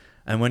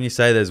 And when you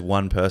say there's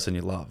one person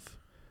you love,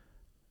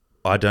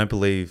 I don't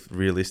believe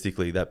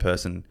realistically that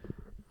person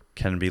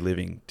can be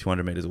living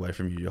 200 meters away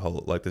from you your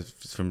whole, like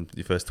from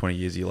your first 20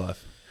 years of your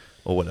life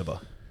or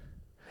whatever.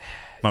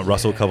 Might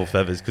rustle a couple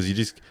feathers because you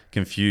just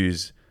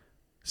confuse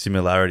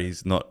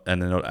similarities,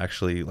 and they're not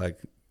actually like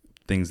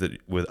things that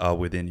are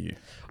within you.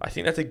 I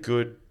think that's a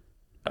good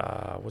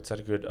what's that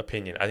a good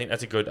opinion? I think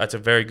that's a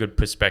very good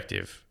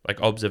perspective,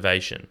 like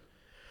observation.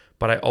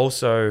 But I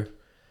also,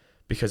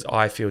 because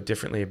I feel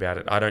differently about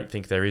it, I don't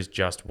think there is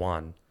just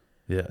one.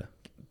 Yeah.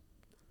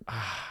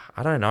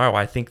 I don't know.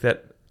 I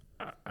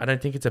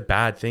don't think it's a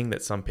bad thing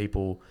that some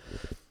people...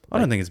 I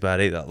don't think it's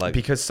bad either. Like,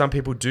 because some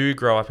people do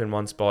grow up in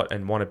one spot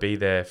and want to be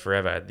there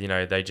forever. You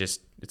know,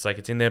 it's like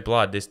it's in their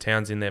blood. This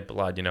town's in their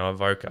blood, you know,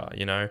 Avoca,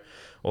 you know,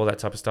 all that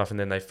type of stuff. And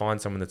then they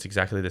find someone that's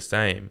exactly the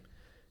same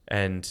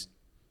and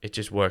it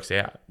just works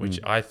out, which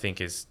I think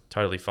is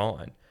totally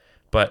fine.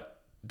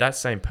 But that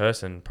same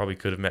person probably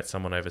could have met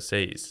someone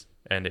overseas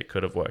and it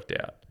could have worked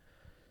out.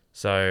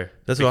 So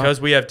because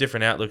we have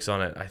different outlooks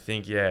on it, I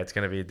think, it's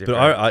going to be a different...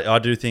 But I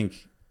do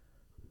think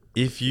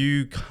if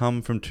you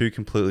come from two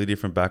completely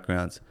different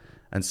backgrounds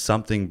and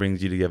something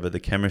brings you together, the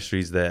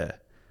chemistry's there.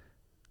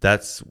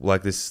 That's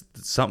like this,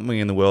 something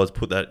in the world's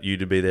put you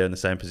to be there in the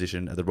same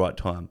position at the right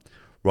time,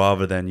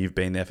 rather than you've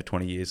been there for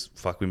 20 years.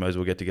 Fuck, we might as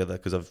well get together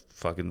because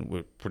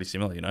we're pretty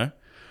similar, you know?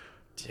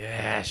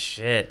 Yeah,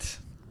 shit.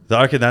 So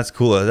I reckon that's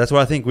cooler. That's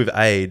why I think with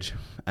age,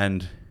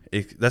 and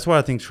that's why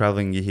I think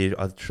traveling,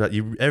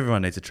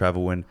 everyone needs to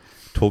travel and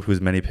talk to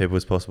as many people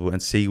as possible and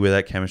see where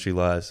that chemistry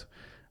lies.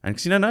 And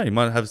because you don't know, you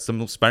might have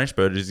some Spanish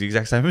bird who's the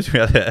exact same as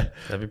me out there.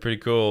 That'd be pretty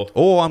cool.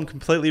 Or I'm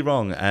completely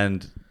wrong,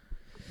 and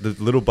the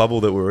little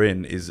bubble that we're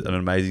in is an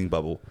amazing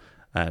bubble.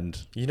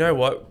 And you know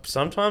what?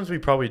 Sometimes we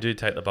probably do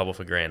take the bubble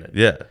for granted.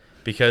 Yeah.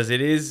 Because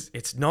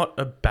it's not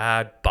a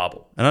bad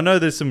bubble. And I know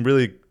there's some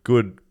really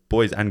good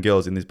boys and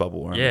girls in this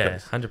bubble. Yeah,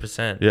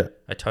 100%. Yeah.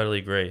 I totally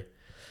agree.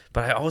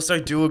 But I also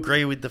do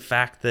agree with the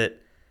fact that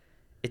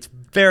it's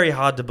very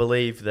hard to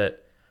believe that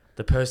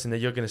the person that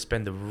you're going to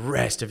spend the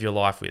rest of your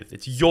life with,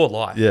 it's your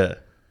life. Yeah.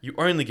 You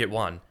only get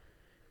one,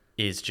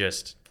 is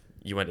just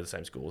you went to the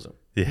same school as them.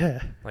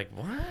 Yeah. Like,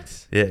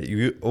 what? Yeah.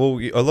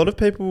 A lot of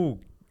people,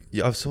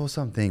 I saw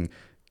something,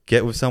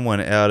 get with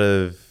someone out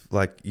of,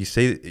 like, you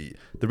see,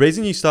 the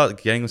reason you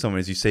start getting with someone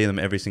is you see them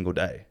every single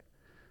day.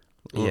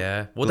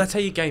 Yeah. Well, that's how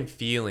you gain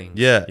feelings.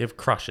 Yeah. You have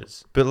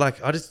crushes. But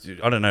like, I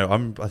don't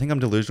know. I think I'm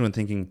delusional in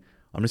thinking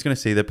I'm just going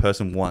to see that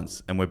person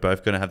once and we're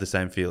both going to have the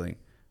same feeling.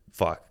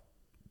 Fuck.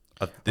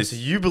 So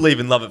you believe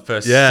in love at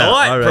first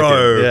sight,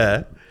 bro.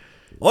 Yeah.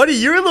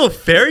 Ottie, you're a little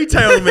fairy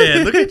tale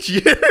man. Look at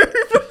you,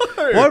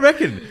 bro. Well, I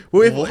reckon.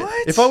 Well,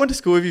 What? if I went to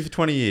school with you for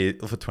 20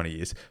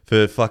 years,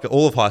 for fuck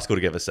all of high school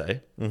together,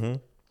 say,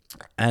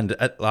 and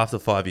after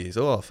 5 years,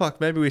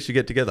 maybe we should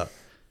get together.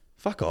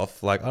 Fuck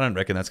off. Like, I don't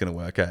reckon that's going to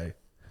work, eh?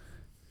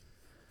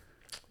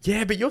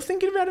 Yeah, but you're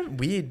thinking about it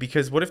weird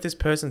because what if this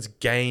person's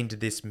gained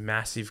this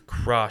massive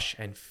crush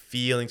and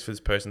feelings for this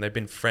person? They've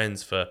been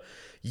friends for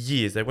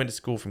years. They went to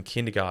school from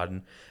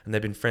kindergarten and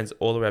they've been friends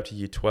all the way up to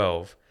year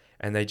 12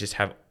 and they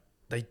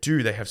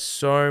have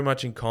so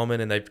much in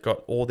common and they've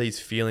got all these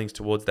feelings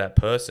towards that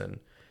person.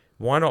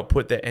 Why not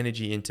put their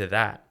energy into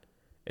that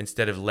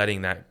instead of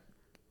letting that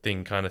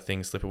thing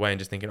slip away and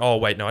just thinking, oh,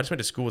 wait, no, I just went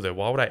to school there.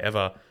 Why would I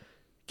ever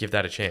give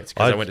that a chance?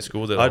 Because I went to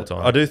school there the whole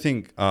time. I do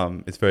think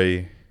it's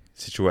very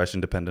situation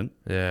dependent.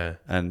 Yeah.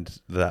 And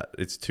that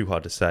it's too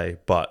hard to say,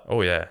 but...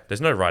 Oh, yeah. There's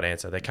no right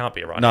answer. There can't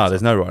be a right answer. No,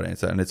 there's no right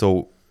answer. And it's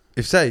all...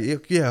 I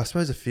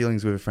suppose the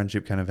feelings with a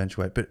friendship can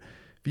eventuate, but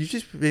you've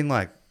just been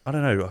like, I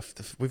don't know,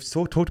 we've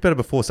talked about it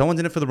before. Someone's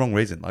in it for the wrong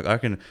reason. Like, I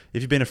reckon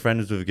if you've been a friend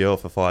with a girl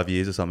for 5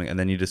 years or something and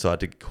then you decide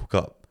to hook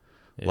up,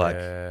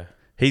 like,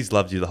 he's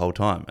loved you the whole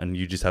time and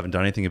you just haven't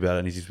done anything about it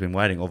and he's just been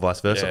waiting, or vice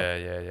versa.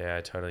 Yeah.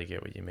 I totally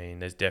get what you mean.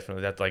 There's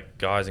definitely that, like,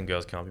 guys and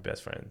girls can't be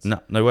best friends.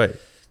 No way.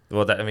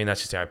 Well,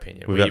 that's just our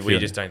opinion. We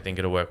just don't think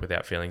it'll work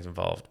without feelings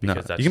involved.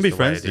 Because that's you can just be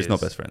friends, just not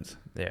best friends.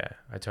 Yeah,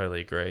 I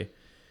totally agree.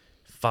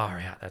 Far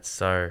out. That's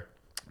so...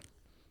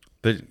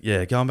 But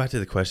yeah, going back to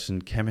the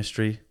question,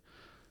 chemistry.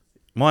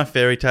 My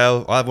fairy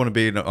tale, I want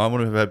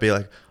to be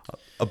like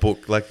a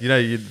book, like, you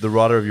know, the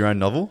writer of your own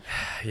novel.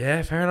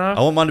 Yeah, fair enough.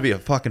 I want mine to be a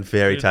fucking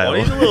fairy tale.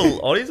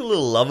 Ottie's a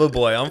little lover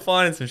boy. I'm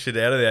finding some shit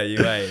out of that, you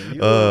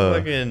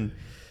mate.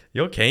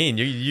 You're keen.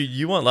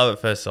 You want love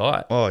at first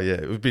sight. Oh yeah,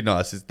 it would be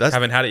nice.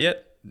 Haven't had it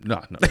yet?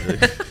 No, not really.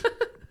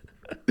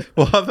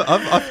 Well,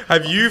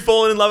 have you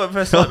fallen in love at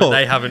first sight? But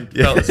they haven't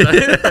felt the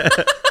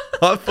same.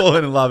 I've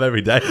fallen in love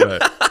every day, bro.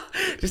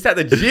 Just at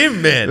the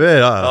gym, man.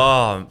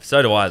 Yeah,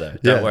 so do I though.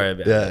 Don't worry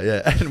about it.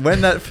 Yeah. And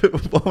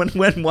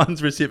when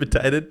one's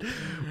reciprocated,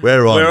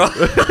 we're on.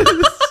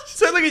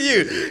 So look at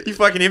you. You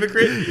fucking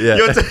hypocrite.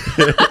 Yeah.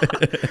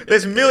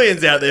 There's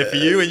millions out there for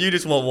you, and you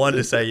just want one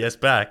to say yes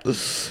back.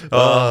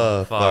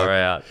 Oh, far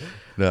out.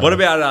 No. What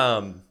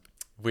about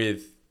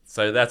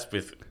so that's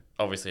with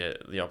obviously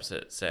the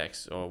opposite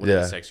sex or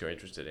whatever sex you're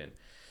interested in.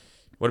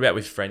 What about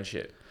with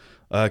friendship?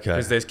 Okay.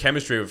 Because there's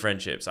chemistry with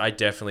friendships. I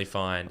definitely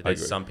find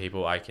there's some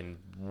people I can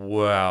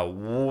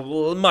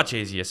much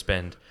easier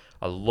spend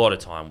a lot of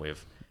time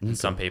with. And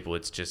some people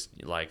it's just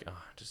like,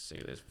 just see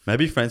this.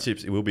 Maybe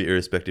friendships, it will be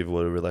irrespective of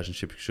what a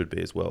relationship should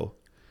be as well.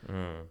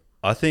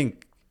 I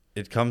think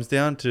it comes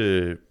down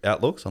to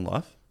outlooks on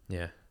life.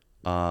 Yeah.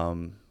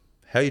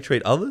 How you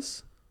treat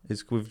others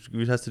has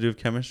to do with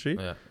chemistry.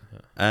 Yeah.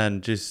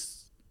 And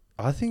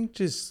I think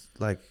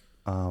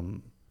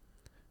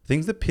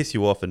things that piss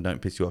you off and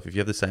don't piss you off. If you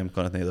have the same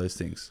kind of thing, those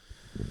things.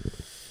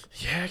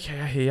 Yeah, okay,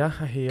 I hear.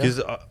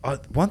 Because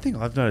one thing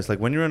I've noticed, like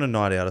when you're on a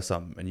night out or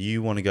something and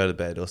you want to go to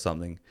bed or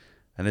something,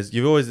 and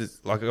you've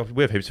always, like,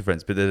 we have heaps of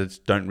friends, but they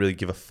just don't really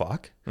give a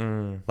fuck.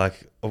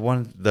 Like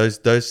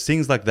those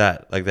things like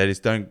that, like they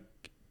just don't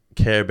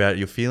care about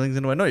your feelings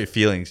in a way. Not your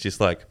feelings, just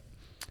like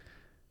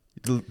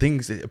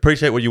things.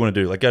 Appreciate what you want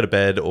to do, like go to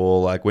bed,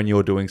 or like when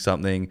you're doing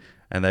something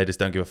and they just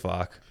don't give a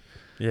fuck.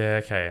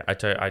 Yeah, okay.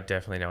 I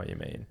definitely know what you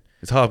mean.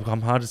 It's hard.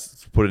 I'm hard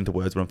to put it into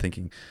words, but I'm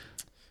thinking.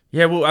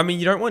 Yeah, well, I mean,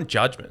 you don't want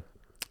judgment.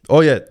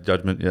 Oh yeah,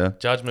 judgment. Yeah,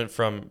 judgment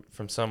from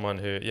someone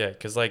who,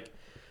 because like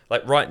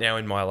right now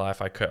in my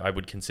life, I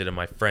would consider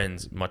my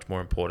friends much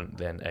more important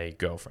than a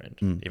girlfriend,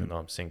 even though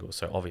I'm single.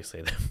 So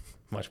obviously they're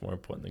much more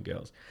important than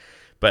girls.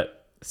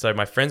 But so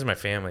my friends and my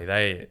family,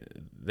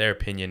 their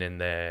opinion and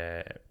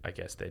their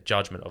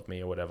judgment of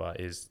me or whatever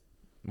is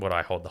what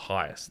I hold the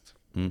highest,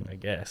 I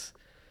guess.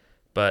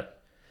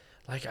 But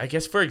like, I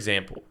guess for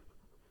example,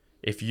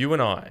 if you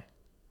and I.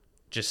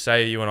 Just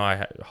say you and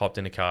I hopped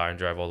in a car and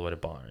drove all the way to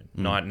Byron,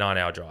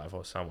 9-hour drive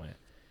or somewhere.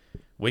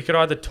 We could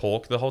either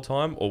talk the whole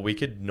time, or we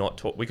could not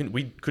talk. We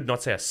could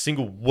not say a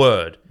single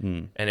word,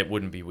 and it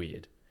wouldn't be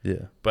weird.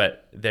 Yeah.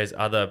 But there's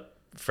other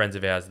friends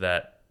of ours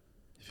that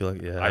you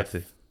feel like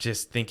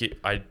just think if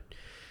I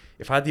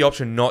had the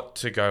option not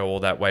to go all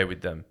that way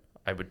with them,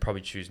 I would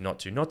probably choose not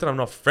to. Not that I'm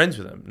not friends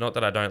with them, not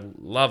that I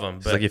don't love them,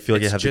 but like you feel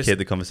like you have to keep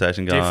the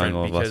conversation going,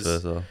 or vice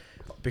versa.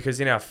 Because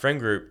in our friend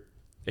group,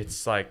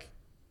 it's like.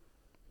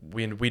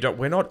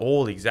 We're not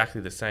all exactly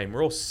the same.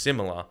 We're all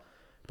similar,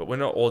 but we're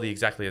not all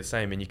exactly the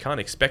same. And you can't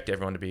expect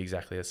everyone to be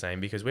exactly the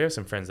same, because we have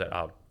some friends that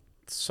are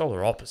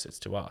solar opposites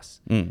to us.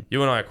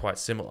 You and I are quite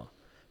similar,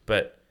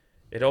 but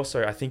it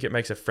also, I think it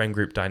makes a friend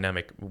group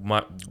dynamic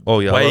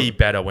way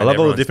better when I love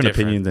all the everyone's different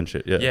opinions and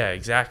shit. Yeah,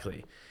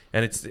 exactly.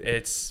 And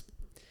it's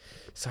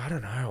so I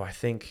don't know.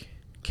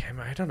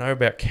 I don't know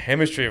about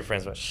chemistry of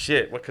friends, but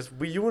shit, because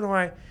you and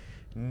I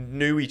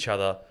knew each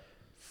other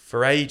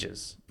for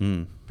ages,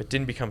 but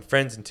didn't become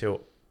friends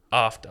until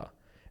after.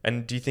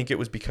 And do you think it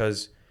was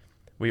because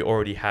we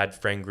already had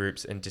friend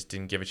groups and just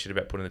didn't give a shit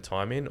about putting the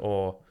time in,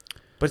 or?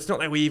 But it's not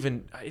like we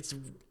even.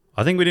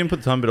 I think we didn't put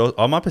the time,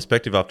 but my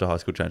perspective after high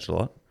school changed a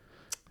lot.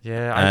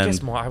 Yeah, I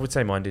guess I would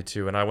say mine did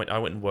too. And I went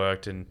and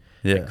worked and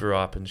grew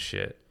up and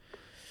shit.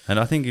 And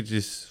I think it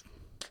just,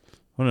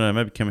 I don't know.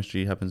 Maybe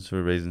chemistry happens for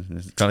a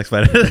reason. Can't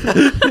explain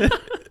it.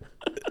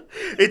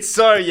 It's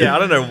so I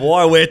don't know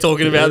why we're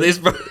talking about this,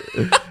 bro.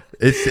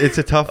 It's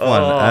a tough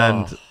one,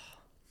 and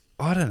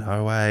I don't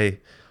know. I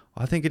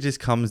think it just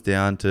comes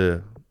down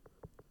to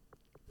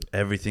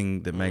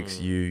everything that makes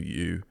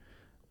you,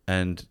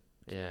 and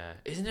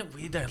isn't it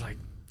weird though? Like,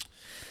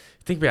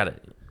 think about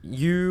it.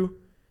 You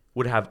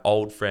would have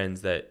old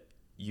friends that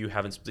you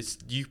haven't.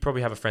 You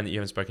probably have a friend that you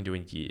haven't spoken to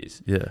in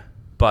years. Yeah.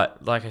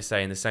 But like I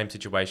say, in the same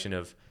situation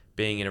of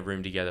being in a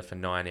room together for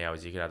 9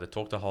 hours, you could either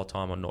talk the whole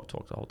time or not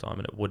talk the whole time,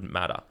 and it wouldn't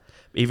matter.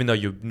 Even though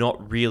you're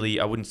not really,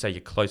 I wouldn't say you're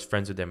close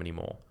friends with them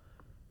anymore.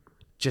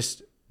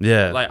 Just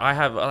like I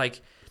have, like,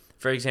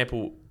 for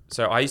example,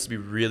 so I used to be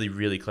really,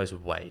 really close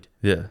with Wade.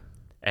 Yeah.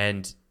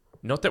 And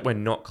not that we're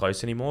not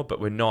close anymore,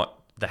 but we're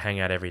not the hang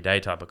out every day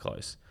type of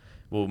close.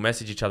 We'll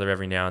message each other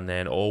every now and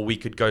then, or we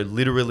could go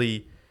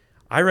literally,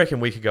 I reckon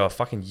we could go a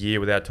fucking year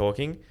without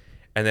talking.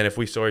 And then if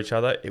we saw each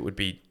other, it would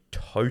be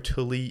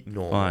totally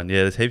normal. Fine.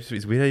 Yeah, there's heaps.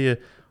 It's weird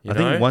how I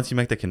think once you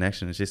make the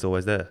connection, it's just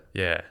always there.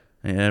 Yeah.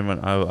 And everyone,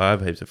 I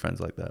have heaps of friends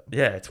like that.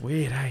 Yeah, it's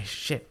weird. Hey,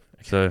 shit.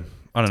 Okay. So,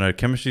 I don't know.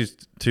 Chemistry's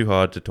too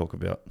hard to talk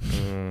about.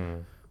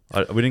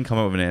 We didn't come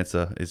up with an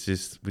answer. It's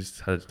just, we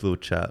just had a little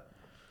chat.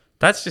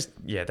 That's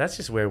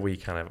just where we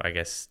kind of, I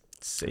guess,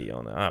 see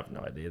on it. I have no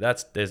idea.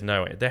 There's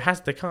no, there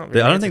can't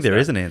be. I don't think there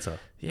is an answer.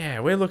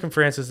 Yeah, we're looking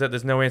for answers that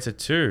there's no answer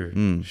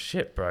to.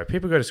 Shit, bro.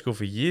 People go to school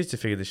for years to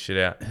figure this shit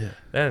out. Yeah.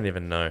 They don't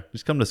even know.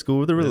 Just come to school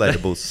with the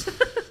relatables.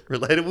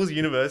 Relatables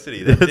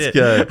University. Let's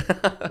go.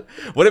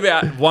 What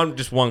about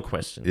just one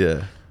question?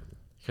 Yeah.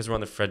 Because we're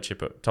on the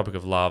friendship topic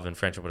of love and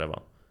friendship, whatever.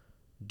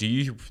 Do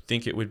you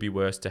think it would be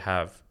worse to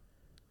have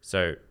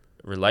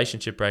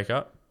relationship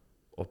breakup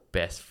or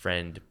best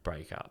friend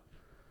breakup?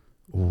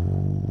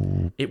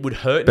 Ooh. It would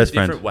hurt in a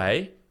different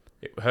way.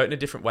 It would hurt in a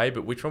different way,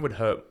 but which one would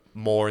hurt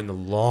more in the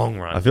long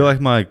run? I feel like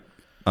my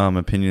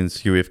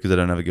opinion's skewy because I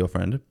don't have a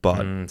girlfriend,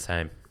 but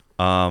same.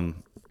 I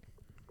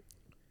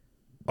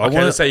want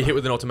to say hit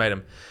with an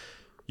ultimatum.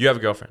 You have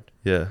a girlfriend.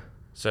 Yeah.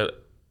 So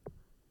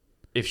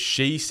if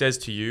she says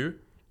to you,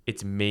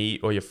 it's me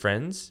or your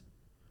friends,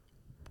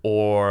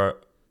 or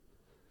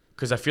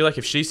because I feel like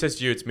if she says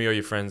to you, it's me or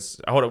your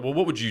friends, hold on, well,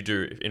 what would you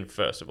do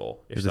first of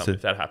all if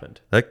that happened?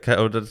 That's kind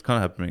of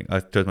happened to me. I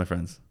chose my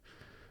friends.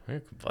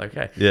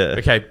 Okay. Yeah.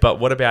 Okay, but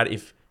what about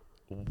if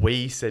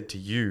we said to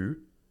you,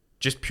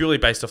 just purely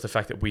based off the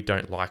fact that we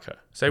don't like her?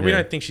 Say we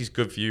don't think she's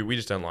good for you, we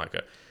just don't like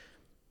her.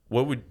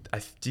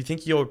 Do you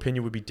think your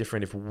opinion would be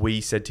different if we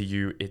said to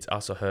you, it's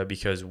us or her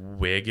because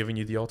we're giving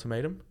you the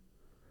ultimatum?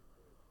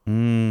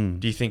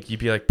 Do you think you'd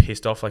be like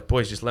pissed off, like,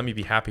 boys, just let me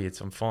be happy,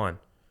 I'm fine?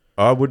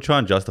 I would try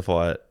and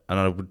justify it, and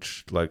I would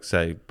like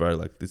say, bro,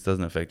 like this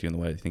doesn't affect you in the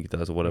way you think it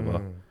does, or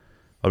whatever.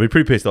 I'd be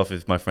pretty pissed off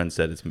if my friend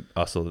said it's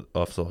us or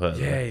her.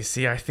 Yeah, though. you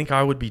see, I think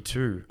I would be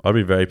too. I'd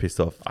be very pissed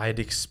off I'd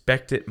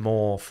expect it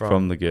more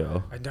from the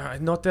girl.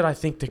 Not that I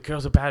think the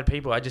girls are bad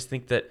people. I just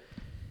think that,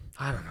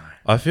 I don't know.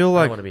 I feel I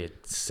like don't want to be a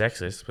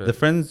sexist, but the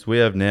friends we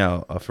have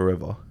now are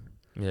forever.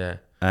 yeah.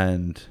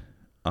 And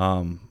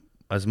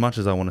as much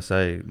as I want to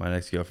say my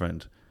next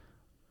girlfriend,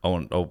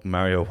 I'll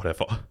marry her or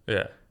whatever.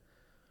 Yeah.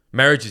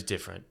 Marriage is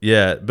different.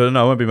 Yeah, but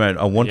no, I won't be married.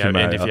 I want to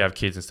marry and if her. you have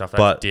kids and stuff, that's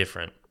But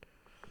different.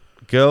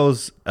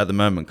 Girls at the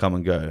moment come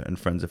and go, and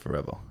friends are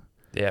forever.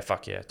 Yeah,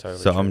 fuck yeah, totally.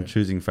 So true. I'm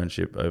choosing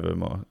friendship over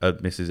my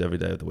misses every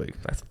day of the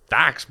week. That's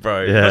facts,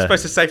 bro. Yeah. You're not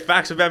supposed to say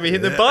facts without me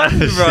hitting the button,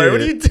 bro.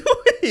 What are you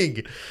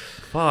doing?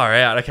 Far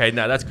out. Okay,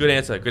 no, that's good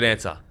answer. Good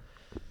answer.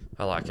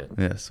 I like it.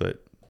 Yeah, sweet.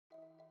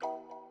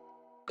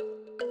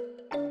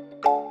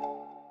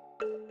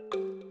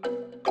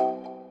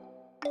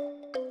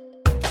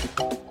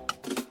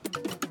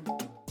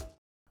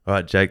 All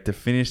right, Jake, to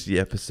finish the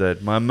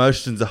episode, my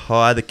emotions are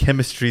high. The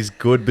chemistry's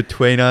good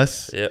between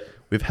us. Yep.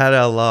 We've had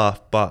our laugh,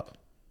 but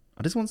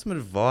I just want some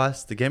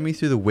advice to get me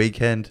through the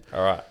weekend.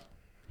 All right.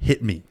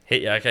 Hit me.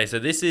 Hit you. Okay, so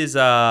this is it's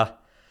a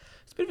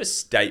bit of a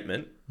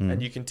statement,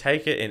 and you can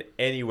take it in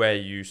any way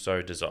you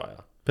so desire.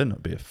 Better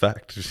not be a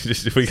fact.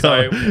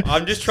 So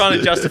I'm just trying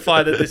to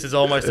justify that this is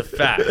almost a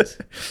fact,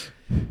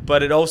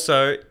 but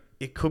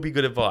it could be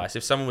good advice.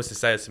 If someone was to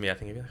say this to me, I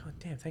think I'd be like, oh,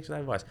 damn, thanks for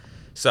that advice.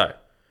 So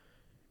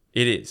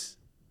it is.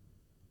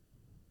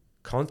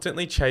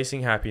 Constantly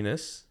chasing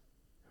happiness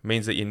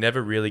means that you're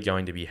never really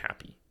going to be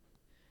happy.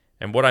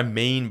 And what I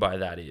mean by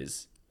that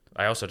is,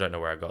 I also don't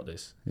know where I got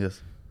this.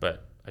 Yes.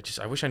 But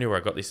I wish I knew where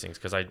I got these things,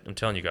 because I'm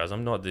telling you guys,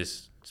 I'm not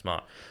this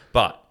smart.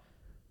 But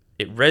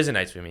it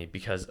resonates with me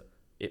because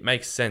it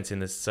makes sense in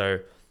this.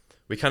 So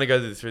we kind of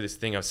go through this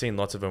thing. I've seen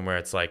lots of them where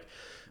it's like,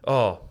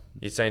 oh,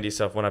 you're saying to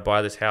yourself, when I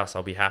buy this house,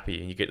 I'll be happy.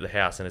 And you get to the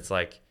house and it's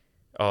like,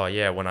 oh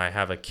yeah, when I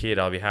have a kid,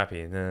 I'll be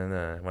happy.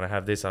 No. When I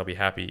have this, I'll be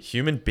happy.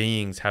 Human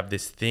beings have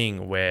this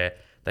thing where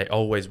they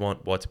always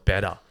want what's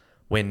better.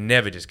 We're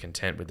never just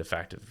content with the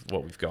fact of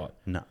what we've got.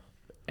 No.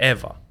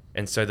 Ever.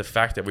 And so the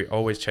fact that we're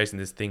always chasing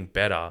this thing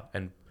better,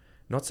 and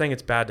not saying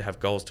it's bad to have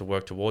goals to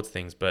work towards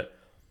things, but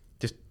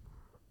just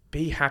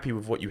be happy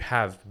with what you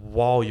have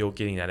while you're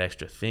getting that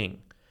extra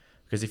thing.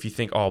 Because if you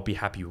think, oh, I'll be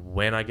happy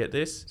when I get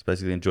this. It's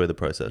basically enjoy the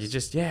process.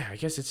 I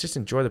guess it's just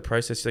enjoy the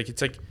process.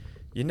 It's like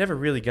you're never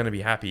really going to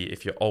be happy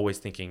if you're always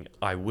thinking,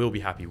 I will be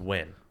happy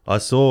when. I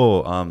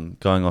saw,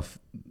 going off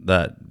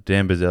that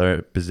Dan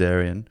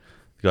Bazarian,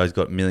 the guy's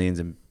got millions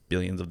and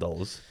billions of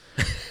dollars,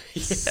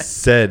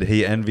 said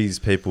he envies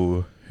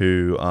people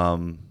who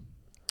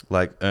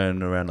like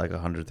earn around like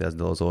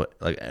 $100,000 or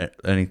like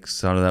earning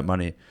some of that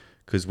money,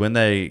 because when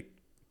they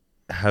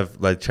have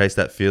like chase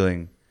that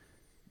feeling,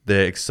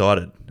 they're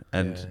excited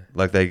and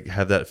like they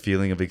have that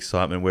feeling of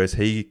excitement, whereas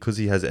because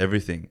he has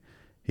everything,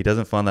 he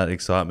doesn't find that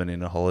excitement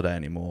in a holiday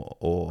anymore,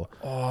 or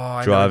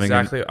driving.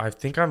 Exactly. I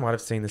think I might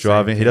have seen this.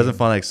 Driving. He doesn't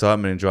find that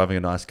excitement in driving a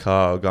nice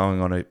car or going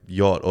on a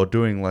yacht or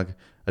doing like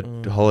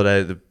a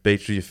holiday at the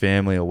beach with your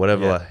family or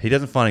whatever. Yeah. Like, he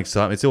doesn't find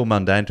excitement. It's all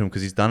mundane to him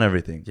because he's done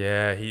everything.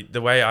 Yeah.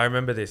 The way I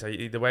remember this,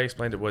 the way he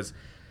explained it was,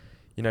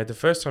 the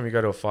first time you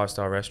go to a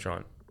 5-star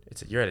restaurant,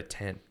 you're at a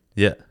 10.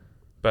 Yeah.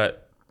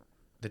 But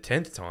the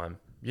 10th time,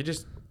 you're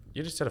just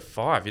at a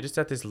 5. You're just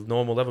at this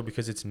normal level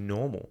because it's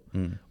normal.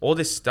 All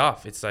this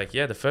stuff, it's like,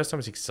 the first time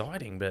it's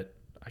exciting, but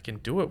I can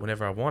do it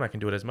whenever I want. I can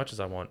do it as much as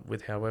I want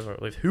with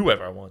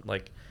whoever I want.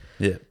 Like,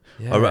 I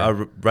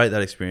rate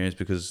that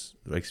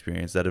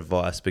that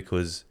advice,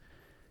 because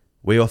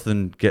we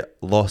often get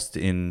lost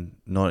in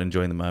not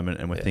enjoying the moment,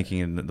 and we're thinking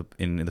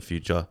in the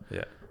future.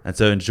 Yeah. And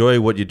so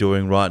enjoy what you're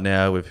doing right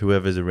now with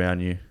whoever's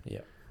around you.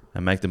 Yeah.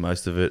 And make the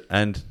most of it.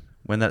 And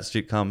when that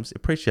shit comes,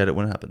 appreciate it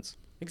when it happens.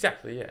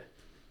 Exactly. Yeah.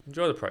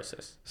 Enjoy the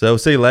process. So we'll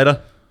see you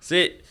later.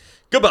 See you.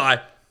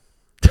 Goodbye.